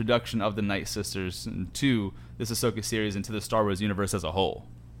introduction of the Night Sisters to this Ahsoka series and to the Star Wars universe as a whole.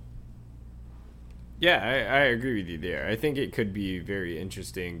 Yeah, I agree with you there. I think it could be very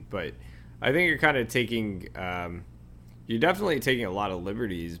interesting, but I think you're kind of taking, you're definitely taking a lot of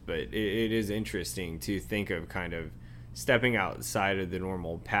liberties, but it is interesting to think of kind of stepping outside of the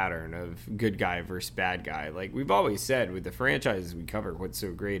normal pattern of good guy versus bad guy. Like we've always said with the franchises we cover, what's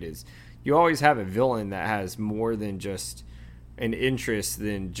so great is you always have a villain that has more than just an interest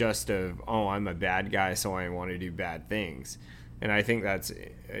than just of, oh, I'm a bad guy, so I want to do bad things. And I think that's,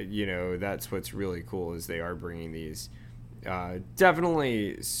 you know, that's what's really cool, is they are bringing these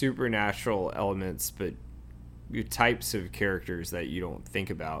definitely supernatural elements, but types of characters that you don't think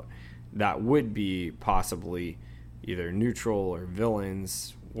about that would be possibly either neutral or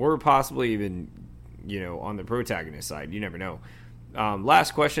villains, or possibly even, you know, on the protagonist side. You never know.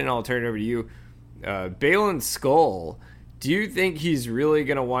 Last question, I'll turn it over to you. Baylan Skoll, do you think he's really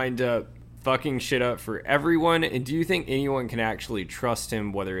going to wind up fucking shit up for everyone? And do you think anyone can actually trust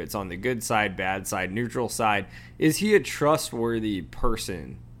him, whether it's on the good side, bad side, neutral side? Is he a trustworthy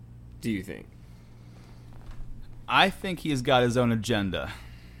person, do you think? I think he's got his own agenda.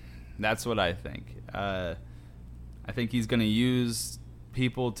 That's what I think. I think he's going to use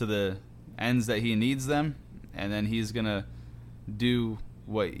people to the ends that he needs them, and then he's going to do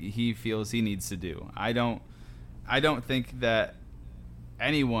what he feels he needs to do. I don't think that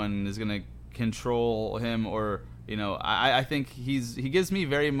anyone is going to control him, or, you know, I think he gives me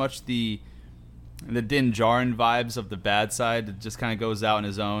very much the Din Djarin vibes of the bad side. It just kind of goes out on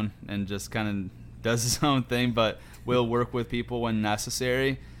his own and just kind of does his own thing, but will work with people when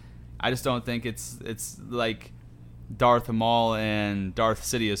necessary. I just don't think it's like Darth Maul and Darth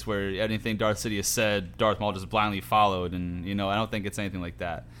Sidious, where anything Darth Sidious said, Darth Maul just blindly followed, and, you know, I don't think it's anything like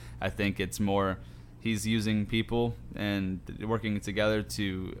that. I think it's more he's using people and working together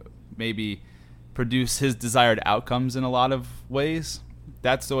to maybe produce his desired outcomes in a lot of ways.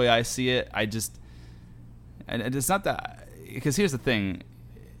 That's the way I see it. And it's not that, because here's the thing,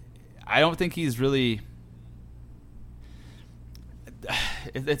 I don't think he's really,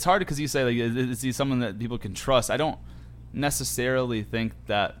 it's hard because you say, like, is he someone that people can trust? I don't necessarily think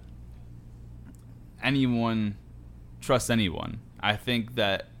that anyone trusts anyone. I think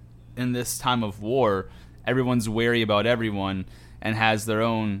that in this time of war, everyone's wary about everyone and has their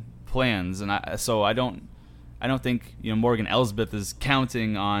own plans, and so I don't think, you know, Morgan Elsbeth is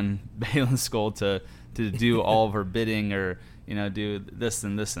counting on Baylan Skoll to do all of her bidding, or, you know, do this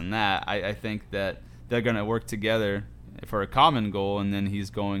and this and that. I think that they're going to work together for a common goal, and then he's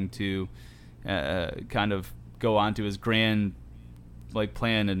going to kind of go on to his grand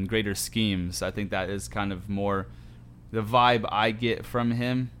plan and greater schemes. I think that is kind of more the vibe I get from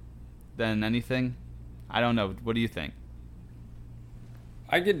him than anything. I don't know. What do you think?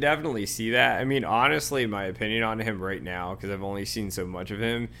 I could definitely see that. I mean, honestly, my opinion on him right now, because I've only seen so much of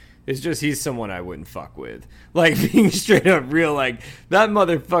him, is just he's someone I wouldn't fuck with. Like, being straight up real, like, that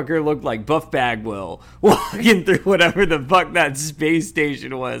motherfucker looked like Buff Bagwell walking through whatever the fuck that space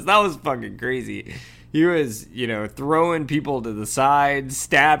station was. That was fucking crazy. He was, throwing people to the side,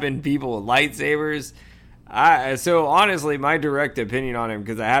 stabbing people with lightsabers. So honestly, my direct opinion on him,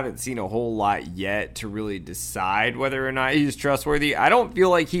 because I haven't seen a whole lot yet to really decide whether or not he's trustworthy, I don't feel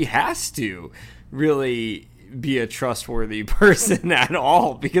like he has to really be a trustworthy person at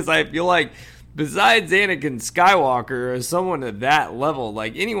all, because I feel like besides Anakin Skywalker or someone at that level,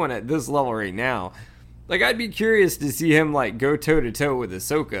 like anyone at this level right now, like I'd be curious to see him like go toe to toe with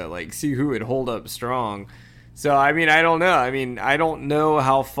Ahsoka, like see who would hold up strong. So I mean, I don't know. I don't know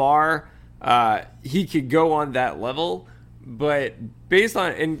how far he could go on that level, but based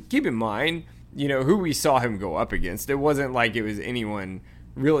on, and keep in mind, who we saw him go up against, it wasn't like it was anyone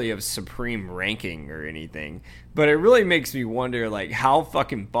really of supreme ranking or anything, but it really makes me wonder like how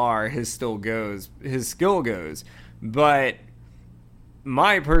fucking far his skill goes. But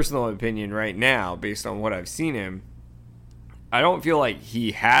my personal opinion right now, based on what I've seen him, I don't feel like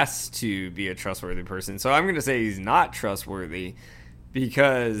he has to be a trustworthy person. So I'm going to say he's not trustworthy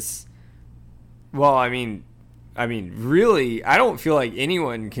because, well, I mean, really, I don't feel like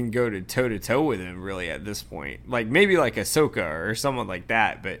anyone can go to toe with him really at this point. Like maybe like Ahsoka or someone like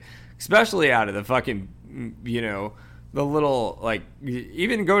that, but especially out of the fucking, the little, like,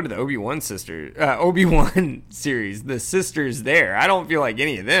 even go to the Obi-Wan series, the sisters there. I don't feel like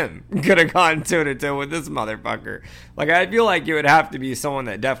any of them could have gone toe to toe with this motherfucker. Like, I feel like it would have to be someone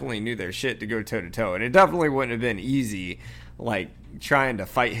that definitely knew their shit to go toe to toe, and it definitely wouldn't have been easy, like, trying to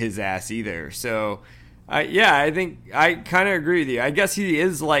fight his ass either. So, I think I kind of agree with you. I guess he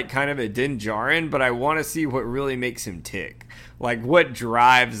is like kind of a Din Djarin, but I want to see what really makes him tick. Like, what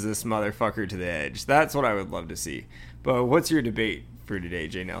drives this motherfucker to the edge? That's what I would love to see. But what's your debate for today,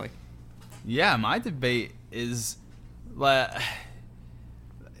 Jay Nelly? Yeah, my debate is,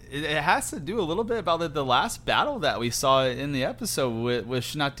 it has to do a little bit about the last battle that we saw in the episode with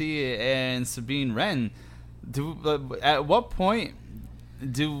Shnati and Sabine Wren. At what point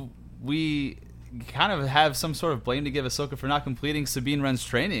do we kind of have some sort of blame to give Ahsoka for not completing Sabine Wren's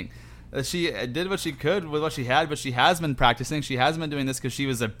training? She did what she could with what she had, but she has been practicing. She has been doing this because she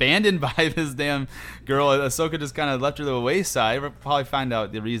was abandoned by this damn girl. Ahsoka just kind of left her to the wayside. We'll probably find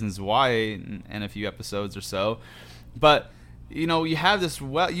out the reasons why in a few episodes or so. But, you have this,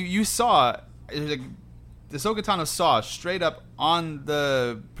 you saw, Ahsoka Tano saw straight up on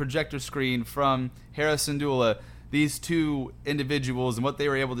the projector screen from Hera Syndulla these two individuals and what they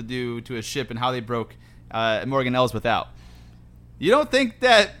were able to do to a ship and how they broke Morgan Elsbeth out. You don't think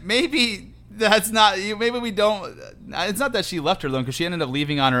that maybe that's not, maybe we don't, it's not that she left her alone, because she ended up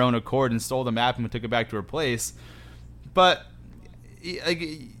leaving on her own accord and stole the map and took it back to her place. But like,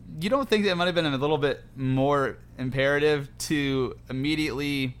 you don't think that it might have been a little bit more imperative to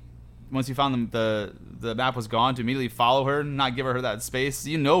immediately, once you found the map was gone, to immediately follow her and not give her that space?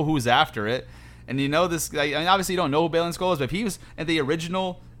 You know who's after it. And this, obviously you don't know who Baylan Skoll is, but if he was at the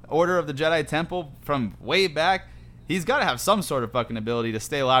original Order of the Jedi Temple from way back, he's got to have some sort of fucking ability to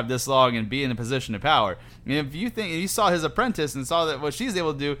stay alive this long and be in a position of power. I mean, if you saw his apprentice and saw that what she's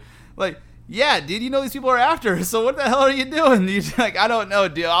able to do, like, yeah, dude, these people are after her, so what the hell are you doing? I don't know,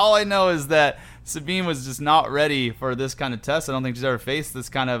 dude. All I know is that Sabine was just not ready for this kind of test. I don't think she's ever faced this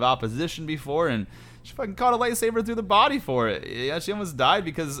kind of opposition before, and she fucking caught a lightsaber through the body for it. Yeah, she almost died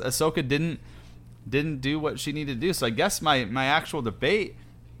because Ahsoka didn't do what she needed to do. So I guess my actual debate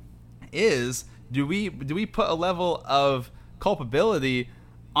is, do we put a level of culpability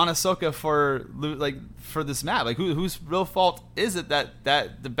on Ahsoka for this map? Like, whose real fault is it that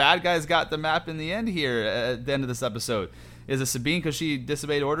the bad guys got the map in the end here at the end of this episode? Is it Sabine because she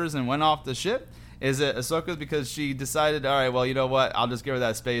disobeyed orders and went off the ship? Is it Ahsoka because she decided, all right, well, you know what, I'll just give her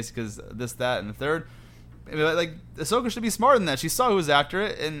that space because this, that, and the third? Like, Ahsoka should be smarter than that. She saw who was after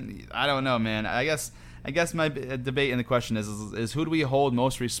it, and I don't know, man. I guess my debate in the question is who do we hold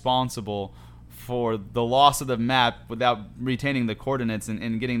most responsible for the loss of the map without retaining the coordinates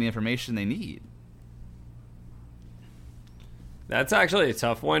and getting the information they need? That's actually a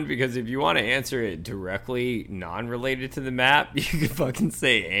tough one, because if you want to answer it directly, non-related to the map, you could fucking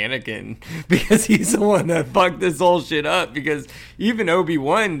say Anakin, because he's the one that fucked this whole shit up, because even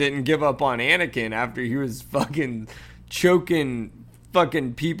Obi-Wan didn't give up on Anakin after he was fucking choking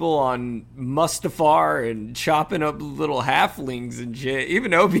fucking people on Mustafar and chopping up little halflings and shit.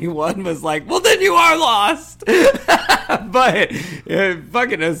 Even Obi-Wan was like, well, then you are lost. But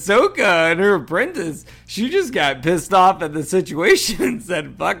fucking Ahsoka and her apprentice, she just got pissed off at the situation and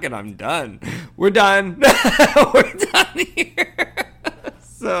said, fuck it, I'm done. We're done. We're done here.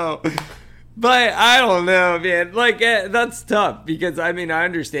 So, but I don't know, man. Like, that's tough, because, I mean, I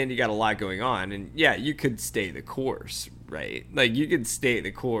understand you got a lot going on. And, yeah, you could stay the course, right? Like, you could stay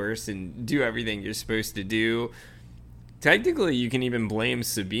the course and do everything you're supposed to do. Technically, you can even blame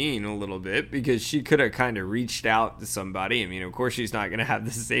Sabine a little bit, because she could have kind of reached out to somebody. I mean, of course, she's not going to have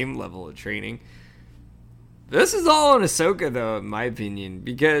the same level of training. This is all on Ahsoka, though, in my opinion,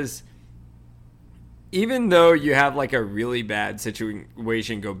 because even though you have like a really bad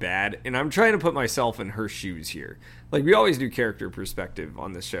situation go bad, and I'm trying to put myself in her shoes here. Like, we always do character perspective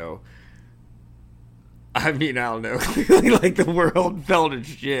on the show. I mean, I don't know. Clearly, like, the world fell to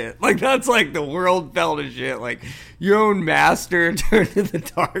shit. Like, that's like the world fell to shit. Like, your own master turned to the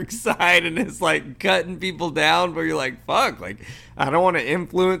dark side and is like cutting people down, but you're like, fuck, like, I don't want to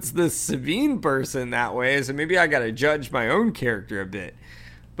influence this Sabine person that way, so maybe I gotta judge my own character a bit.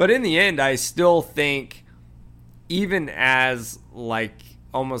 But in the end, I still think, even as like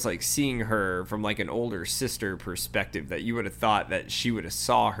almost like seeing her from like an older sister perspective, that you would have thought that she would have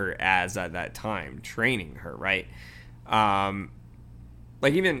saw her as at that time training her, right?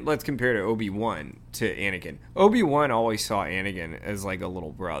 Like, even let's compare to Obi-Wan to Anakin. Obi-Wan always saw Anakin as like a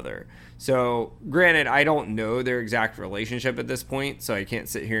little brother. So granted, I don't know their exact relationship at this point, so I can't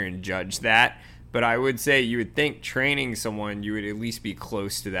sit here and judge that, but I would say you would think training someone, you would at least be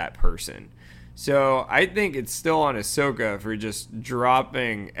close to that person. So I think it's still on Ahsoka for just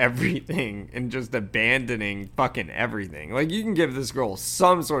dropping everything and just abandoning fucking everything. Like, you can give this girl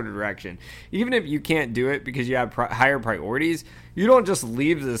some sort of direction. Even if you can't do it because you have higher priorities, you don't just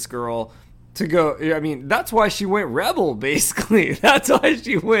leave this girl to go. I mean, that's why she went rebel, basically. That's why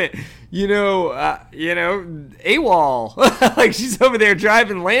she went, AWOL. Like, she's over there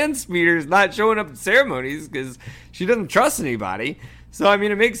driving land speeders, not showing up at ceremonies because she doesn't trust anybody. So, I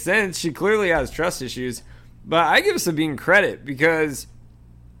mean, it makes sense. She clearly has trust issues. But I give Sabine credit because,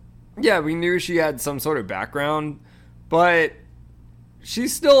 yeah, we knew she had some sort of background, but she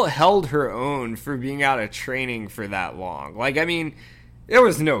still held her own for being out of training for that long. Like, I mean, there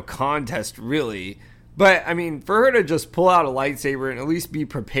was no contest, really. But, I mean, for her to just pull out a lightsaber and at least be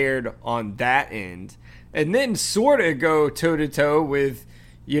prepared on that end, and then sort of go toe-to-toe with,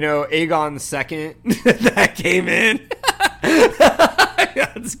 Aegon II that came in.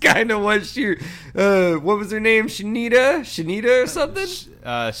 That's kind of what she, what was her name? Shanita or something?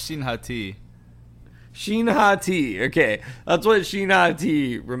 Shin Hati. Shin Hati. Okay, that's what Shin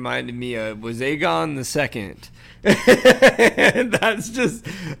Hati reminded me of, was Aegon II. That's just,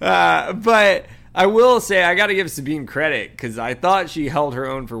 but I will say I got to give Sabine credit because I thought she held her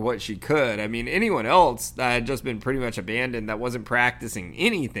own for what she could. I mean, anyone else that had just been pretty much abandoned, that wasn't practicing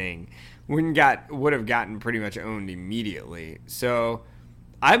anything, would have gotten pretty much owned immediately. So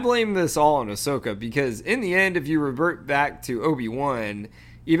I blame this all on Ahsoka because in the end, if you revert back to Obi-Wan,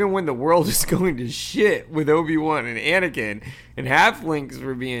 even when the world is going to shit with Obi-Wan and Anakin and halflings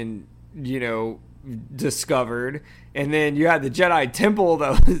were being, discovered, and then you had the Jedi Temple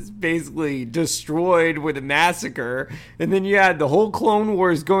that was basically destroyed with a massacre, and then you had the whole Clone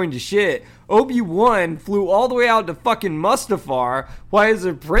Wars going to shit, Obi-Wan flew all the way out to fucking Mustafar while his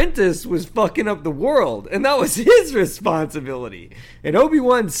apprentice was fucking up the world, and that was his responsibility. And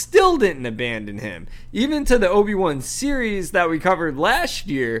Obi-Wan still didn't abandon him. Even to the Obi-Wan series that we covered last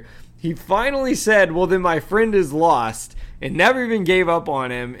year, he finally said, well, then my friend is lost, and never even gave up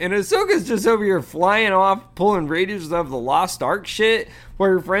on him. And Ahsoka's just over here flying off, pulling Raiders of the Lost Ark shit,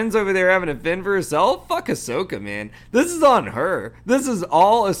 while her friend's over there having to fend for herself. Fuck Ahsoka, man. This is on her. This is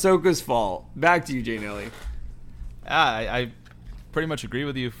all Ahsoka's fault. Back to you, Jay Nelly. I pretty much agree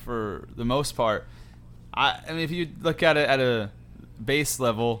with you for the most part. I mean, if you look at it at a base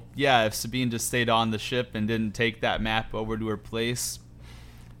level, yeah, if Sabine just stayed on the ship and didn't take that map over to her place,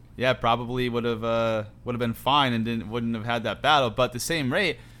 yeah, probably would have been fine and wouldn't have had that battle. But at the same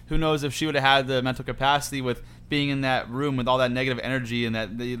rate, who knows if she would have had the mental capacity with being in that room with all that negative energy and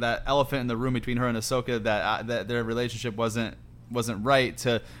that elephant in the room between her and Ahsoka, that their relationship wasn't wasn't right.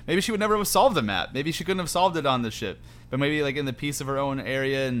 To maybe she would never have solved the map. Maybe she couldn't have solved it on the ship. But maybe like in the piece of her own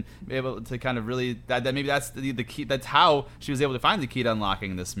area and be able to kind of really that maybe that's the key. That's how she was able to find the key to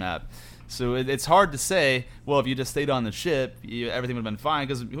unlocking this map. So it's hard to say. Well, if you just stayed on the ship, everything would have been fine.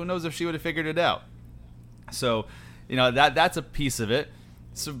 Because who knows if she would have figured it out. So, that's a piece of it.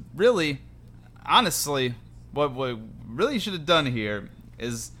 So really, honestly, what really should have done here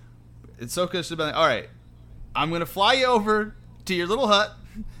is Ahsoka should have been like, all right, I'm going to fly you over to your little hut.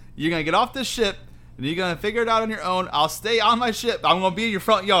 You're going to get off this ship, and you're going to figure it out on your own. I'll stay on my ship. I'm going to be in your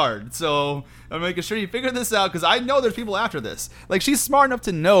front yard. So I'm making sure you figure this out because I know there's people after this. Like, she's smart enough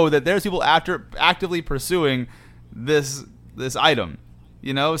to know that there's people actively pursuing this item,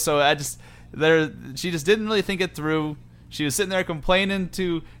 So she just didn't really think it through. She was sitting there complaining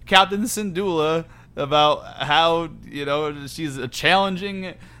to Captain Syndulla about how, she's a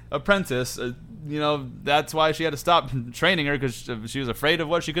challenging apprentice. That's why she had to stop training her, because she was afraid of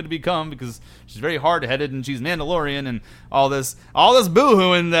what she could become, because she's very hard-headed and she's Mandalorian, and all this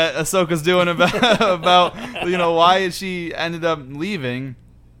boo-hooing that Ahsoka's doing about why she ended up leaving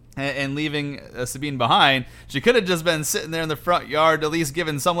and leaving Sabine behind. She could have just been sitting there in the front yard, at least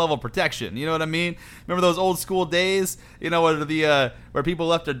given some level of protection. You know what I mean? Remember those old school days? Where people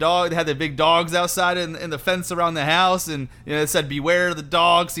left their dog. They had their big dogs outside in the fence around the house, and it said "Beware the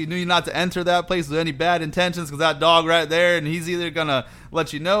dogs." So you knew not to enter that place with any bad intentions, because that dog right there, and he's either gonna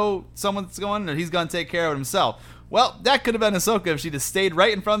let you know someone's going, or he's gonna take care of it himself. Well, that could have been Ahsoka if she just stayed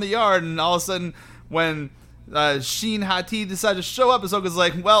right in front of the yard, and all of a sudden when Shin Hati decided to show up, Ahsoka's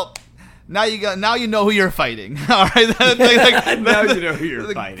like, well, now you know who you're fighting. All right, now you know who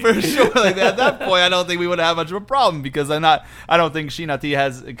you're fighting for sure. Like at that point, I don't think we would have much of a problem, because I don't think Shin Hati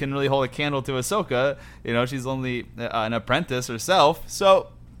can really hold a candle to Ahsoka. She's only an apprentice herself. So,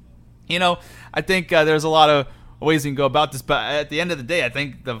 I think there's a lot of ways you can go about this, but at the end of the day, I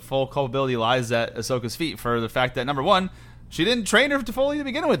think the full culpability lies at Ahsoka's feet for the fact that, number one, she didn't train her to fully to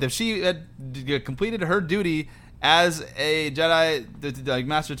begin with. If she had completed her duty as a Jedi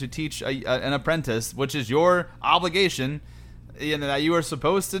master to teach an apprentice, which is your obligation, that you were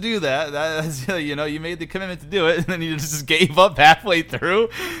supposed to do that's, you made the commitment to do it, and then you just gave up halfway through.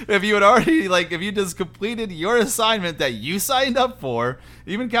 If you had already, if you just completed your assignment that you signed up for,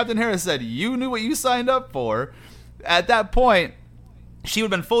 even Captain Harris said you knew what you signed up for, at that point, she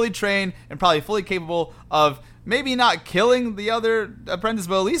would have been fully trained and probably fully capable of maybe not killing the other apprentice,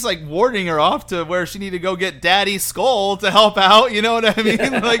 but at least warding her off to where she needed to go get Daddy's skull to help out. You know what I mean?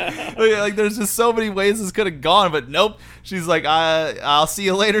 like there's just so many ways this could have gone, but nope. She's like, I'll see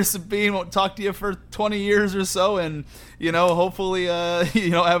you later, Sabine. Won't talk to you for 20 years or so, and hopefully you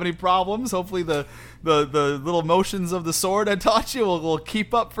don't have any problems. Hopefully the little motions of the sword I taught you will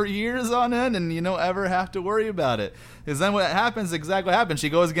keep up for years on end, and you don't ever have to worry about it. Because then what happens, exactly what happens, she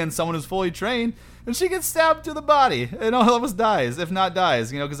goes against someone who's fully trained, and she gets stabbed to the body, and almost dies, if not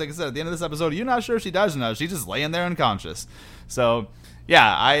dies. Because like I said, at the end of this episode, you're not sure if she dies or not. She's just laying there unconscious. So,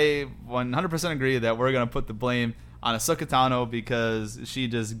 yeah, I 100% agree that we're going to put the blame on Ahsoka Tano, because she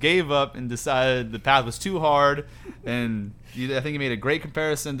just gave up and decided the path was too hard. And I think he made a great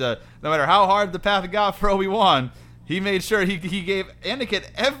comparison to, no matter how hard the path got for Obi-Wan, he made sure he gave Anakin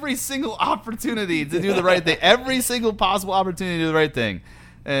every single opportunity to do the right thing, every single possible opportunity to do the right thing.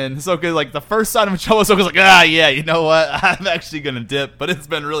 And Ahsoka, the first sign of trouble, Ahsoka's like, yeah, you know what? I'm actually going to dip, but it's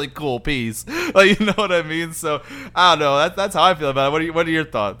been really cool. Peace. You know what I mean? So, I don't know. That's how I feel about it. What are your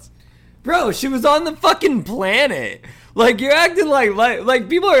thoughts? Bro, she was on the fucking planet. You're acting like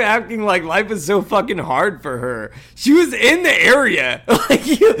people are acting like life is so fucking hard for her. She was in the area.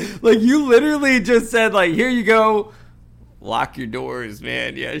 You literally just said, here you go. Lock your doors,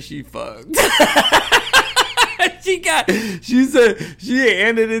 man. Yeah, she fucked. She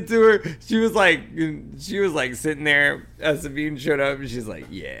handed it to her. She was sitting there as Sabine showed up, and she's like,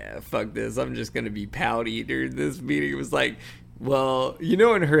 yeah, fuck this. I'm just gonna be pouty during this meeting. It was like, well, in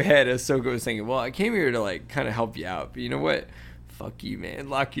her head, Ahsoka was thinking, well, I came here to kind of help you out, but you know what? Fuck you, man.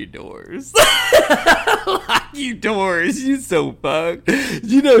 Lock your doors. Lock your doors. You so fucked.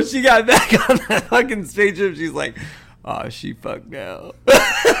 She got back on that fucking spaceship. She's like, oh, she fucked now.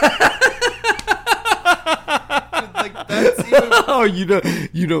 That's even,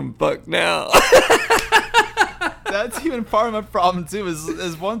 you don't fuck now. That's even part of my problem too.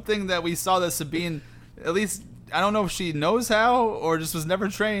 Is one thing that we saw that Sabine, at least, I don't know if she knows how or just was never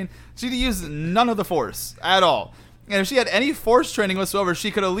trained. She used none of the Force at all. And if she had any force training whatsoever,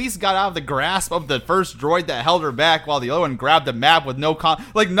 she could at least got out of the grasp of the first droid that held her back while the other one grabbed the map with no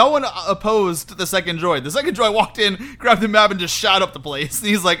no one opposed the second droid. The second droid walked in, grabbed the map, and just shot up the place. And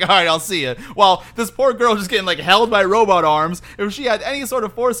he's like, all right, I'll see you. While this poor girl just getting held by robot arms. If she had any sort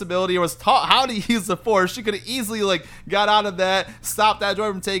of force ability or was taught how to use the force, she could have easily got out of that, stopped that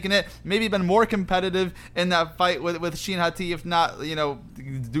droid from taking it, maybe been more competitive in that fight with Shin Hati, if not,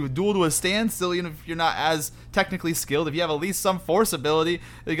 duel to a standstill, even if you're not as technically skilled. If you have at least some force ability,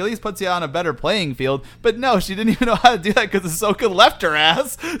 it at least puts you on a better playing field. But no, she didn't even know how to do that because Ahsoka left her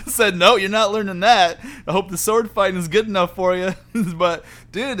ass. Said, no, you're not learning that. I hope the sword fighting is good enough for you. But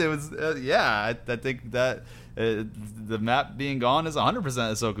dude, it was I think that the map being gone is 100%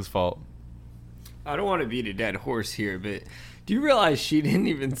 Ahsoka's fault. I don't want to beat a dead horse here, but do you realize she didn't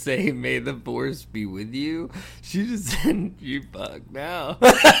even say, may the force be with you? She just said, you fuck now.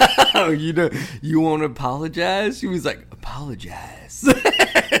 You won't apologize? She was like, apologize.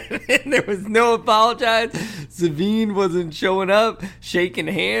 And there was no apologize. Sabine wasn't showing up, shaking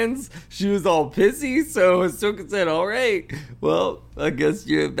hands. She was all pissy. So Ahsoka said, all right, well, I guess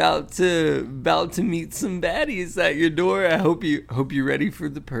you're about to meet some baddies at your door. I hope you're ready for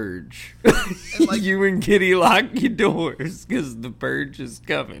the purge. And you and Kitty lock your doors because the purge is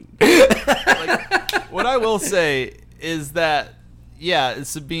coming. What I will say is that, yeah,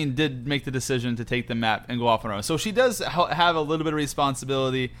 Sabine did make the decision to take the map and go off on her own. So she does have a little bit of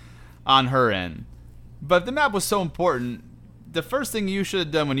responsibility on her end. But if the map was so important, the first thing you should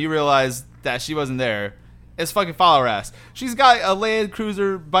have done when you realized that she wasn't there is fucking follow her ass. She's got a land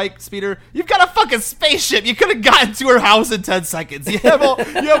cruiser, bike, speeder. You've got a fucking spaceship. You could have gotten to her house in 10 seconds. You have a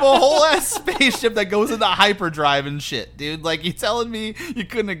whole ass spaceship that goes into hyperdrive and shit, dude. You telling me you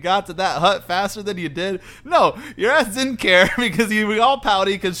couldn't have got to that hut faster than you did? No, your ass didn't care because you were all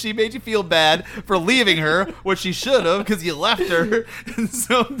pouty because she made you feel bad for leaving her, which she should have because you left her.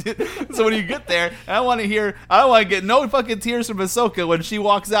 So when you get there, I don't want to get no fucking tears from Ahsoka when she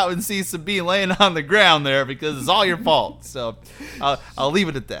walks out and sees Sabine laying on the ground there, because it's all your fault. So I'll leave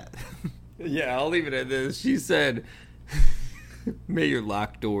it at that. Yeah, I'll leave it at this. She said, may your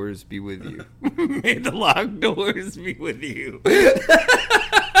locked doors be with you. May the locked doors be with you.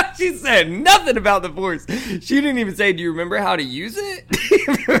 She said nothing about the force. She didn't even say, do you remember how to use it?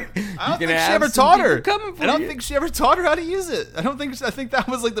 I don't think she ever taught her. I don't think she ever taught her how to use it. I think that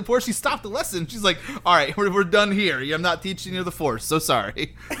was the force. She stopped the lesson. She's like, all right, we're done here. I'm not teaching you the force. So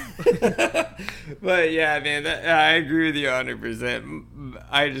sorry. But yeah, man, I agree with you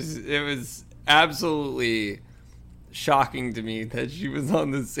 100%. It was absolutely shocking to me that she was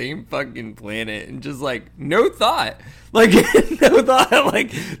on the same fucking planet and just no thought. No thought.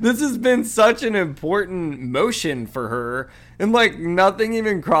 This has been such an important motion for her, and nothing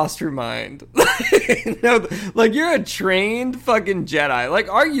even crossed her mind. No, you're a trained fucking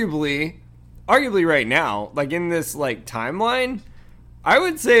Jedi. Arguably right now, in this timeline, I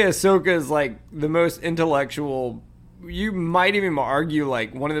would say Ahsoka is the most intellectual. You might even argue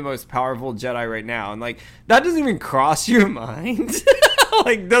one of the most powerful Jedi right now, and that doesn't even cross your mind.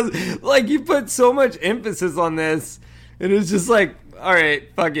 You put so much emphasis on this, and it's just all right,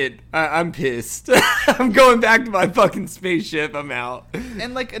 fuck it, I'm pissed. I'm going back to my fucking spaceship. I'm out.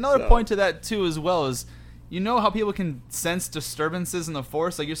 And another point to that too, as well, is how people can sense disturbances in the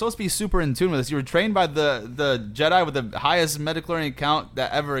Force. You're supposed to be super in tune with this. You were trained by the Jedi with the highest midichlorian count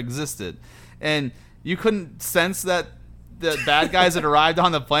that ever existed, and you couldn't sense that the bad guys had arrived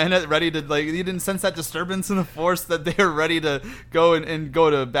on the planet ready to you didn't sense that disturbance in the Force, that they were ready to go and go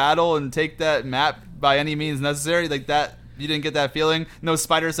to battle and take that map by any means necessary. That you didn't get that feeling. No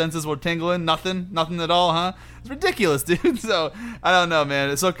spider senses were tingling. Nothing at all, huh? It's ridiculous, dude. So I don't know, man.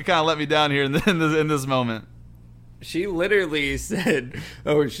 Ahsoka kind of let me down here in this moment. She literally said,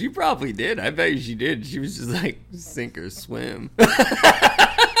 oh, she probably did. I bet you she did. She was just sink or swim.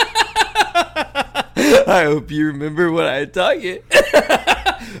 I hope you remember what I taught you.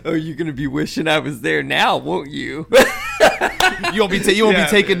 Oh, you're going to be wishing I was there now, won't you? You won't be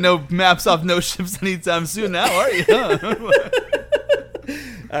taking no maps off no ships anytime soon now, are you? Huh?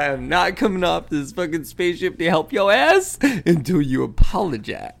 I am not coming off this fucking spaceship to help your ass until you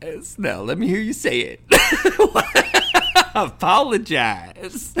apologize. Now, let me hear you say it.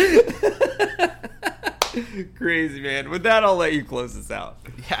 Apologize. Crazy, man. With that, I'll let you close this out.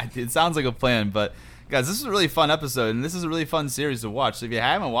 Yeah, it sounds like a plan, but Guys, this is a really fun episode, and this is a really fun series to watch. So if you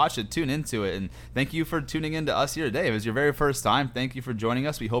haven't watched it, tune into it. And thank you for tuning in to us here today. If it was your very first time, thank you for joining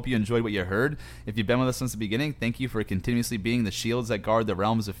us. We hope you enjoyed what you heard. If you've been with us since the beginning, thank you for continuously being the shields that guard the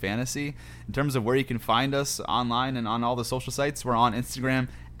realms of fantasy. In terms of where you can find us online and on all the social sites, we're on Instagram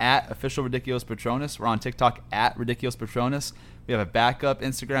at Official Ridiculous Patronus. We're on TikTok at Ridiculous Patronus. We have a backup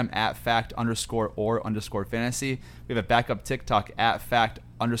Instagram at fact_or_fantasy. We have a backup TikTok at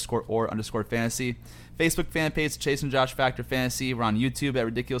fact_or_fantasy. Facebook fan page, Chase and Josh Factor Fantasy. We're on YouTube at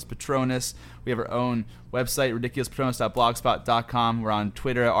Ridiculous Patronus. We have our own website, ridiculouspatronus.blogspot.com. We're on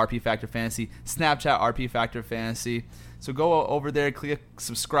Twitter at RP Factor Fantasy, Snapchat RP Factor Fantasy. So go over there, click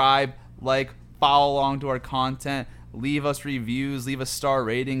subscribe, like, follow along to our content. Leave us reviews, leave us star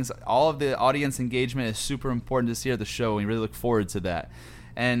ratings. All of the audience engagement is super important to see at the show, and we really look forward to that.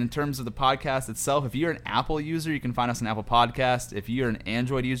 And in terms of the podcast itself, if you're an Apple user, you can find us on Apple Podcast. If you're an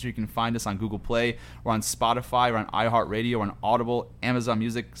Android user, you can find us on Google Play. We're on Spotify. We're on iHeartRadio. We're on Audible, Amazon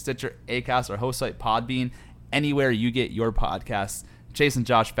Music, Stitcher, Acast, our host site, Podbean. Anywhere you get your podcasts, Chase and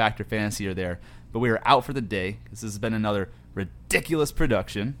Josh Factor Fantasy are there. But we are out for the day because this has been another ridiculous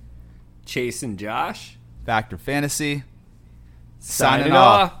production. Chase and Josh Factor Fantasy. signing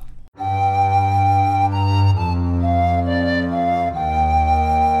off.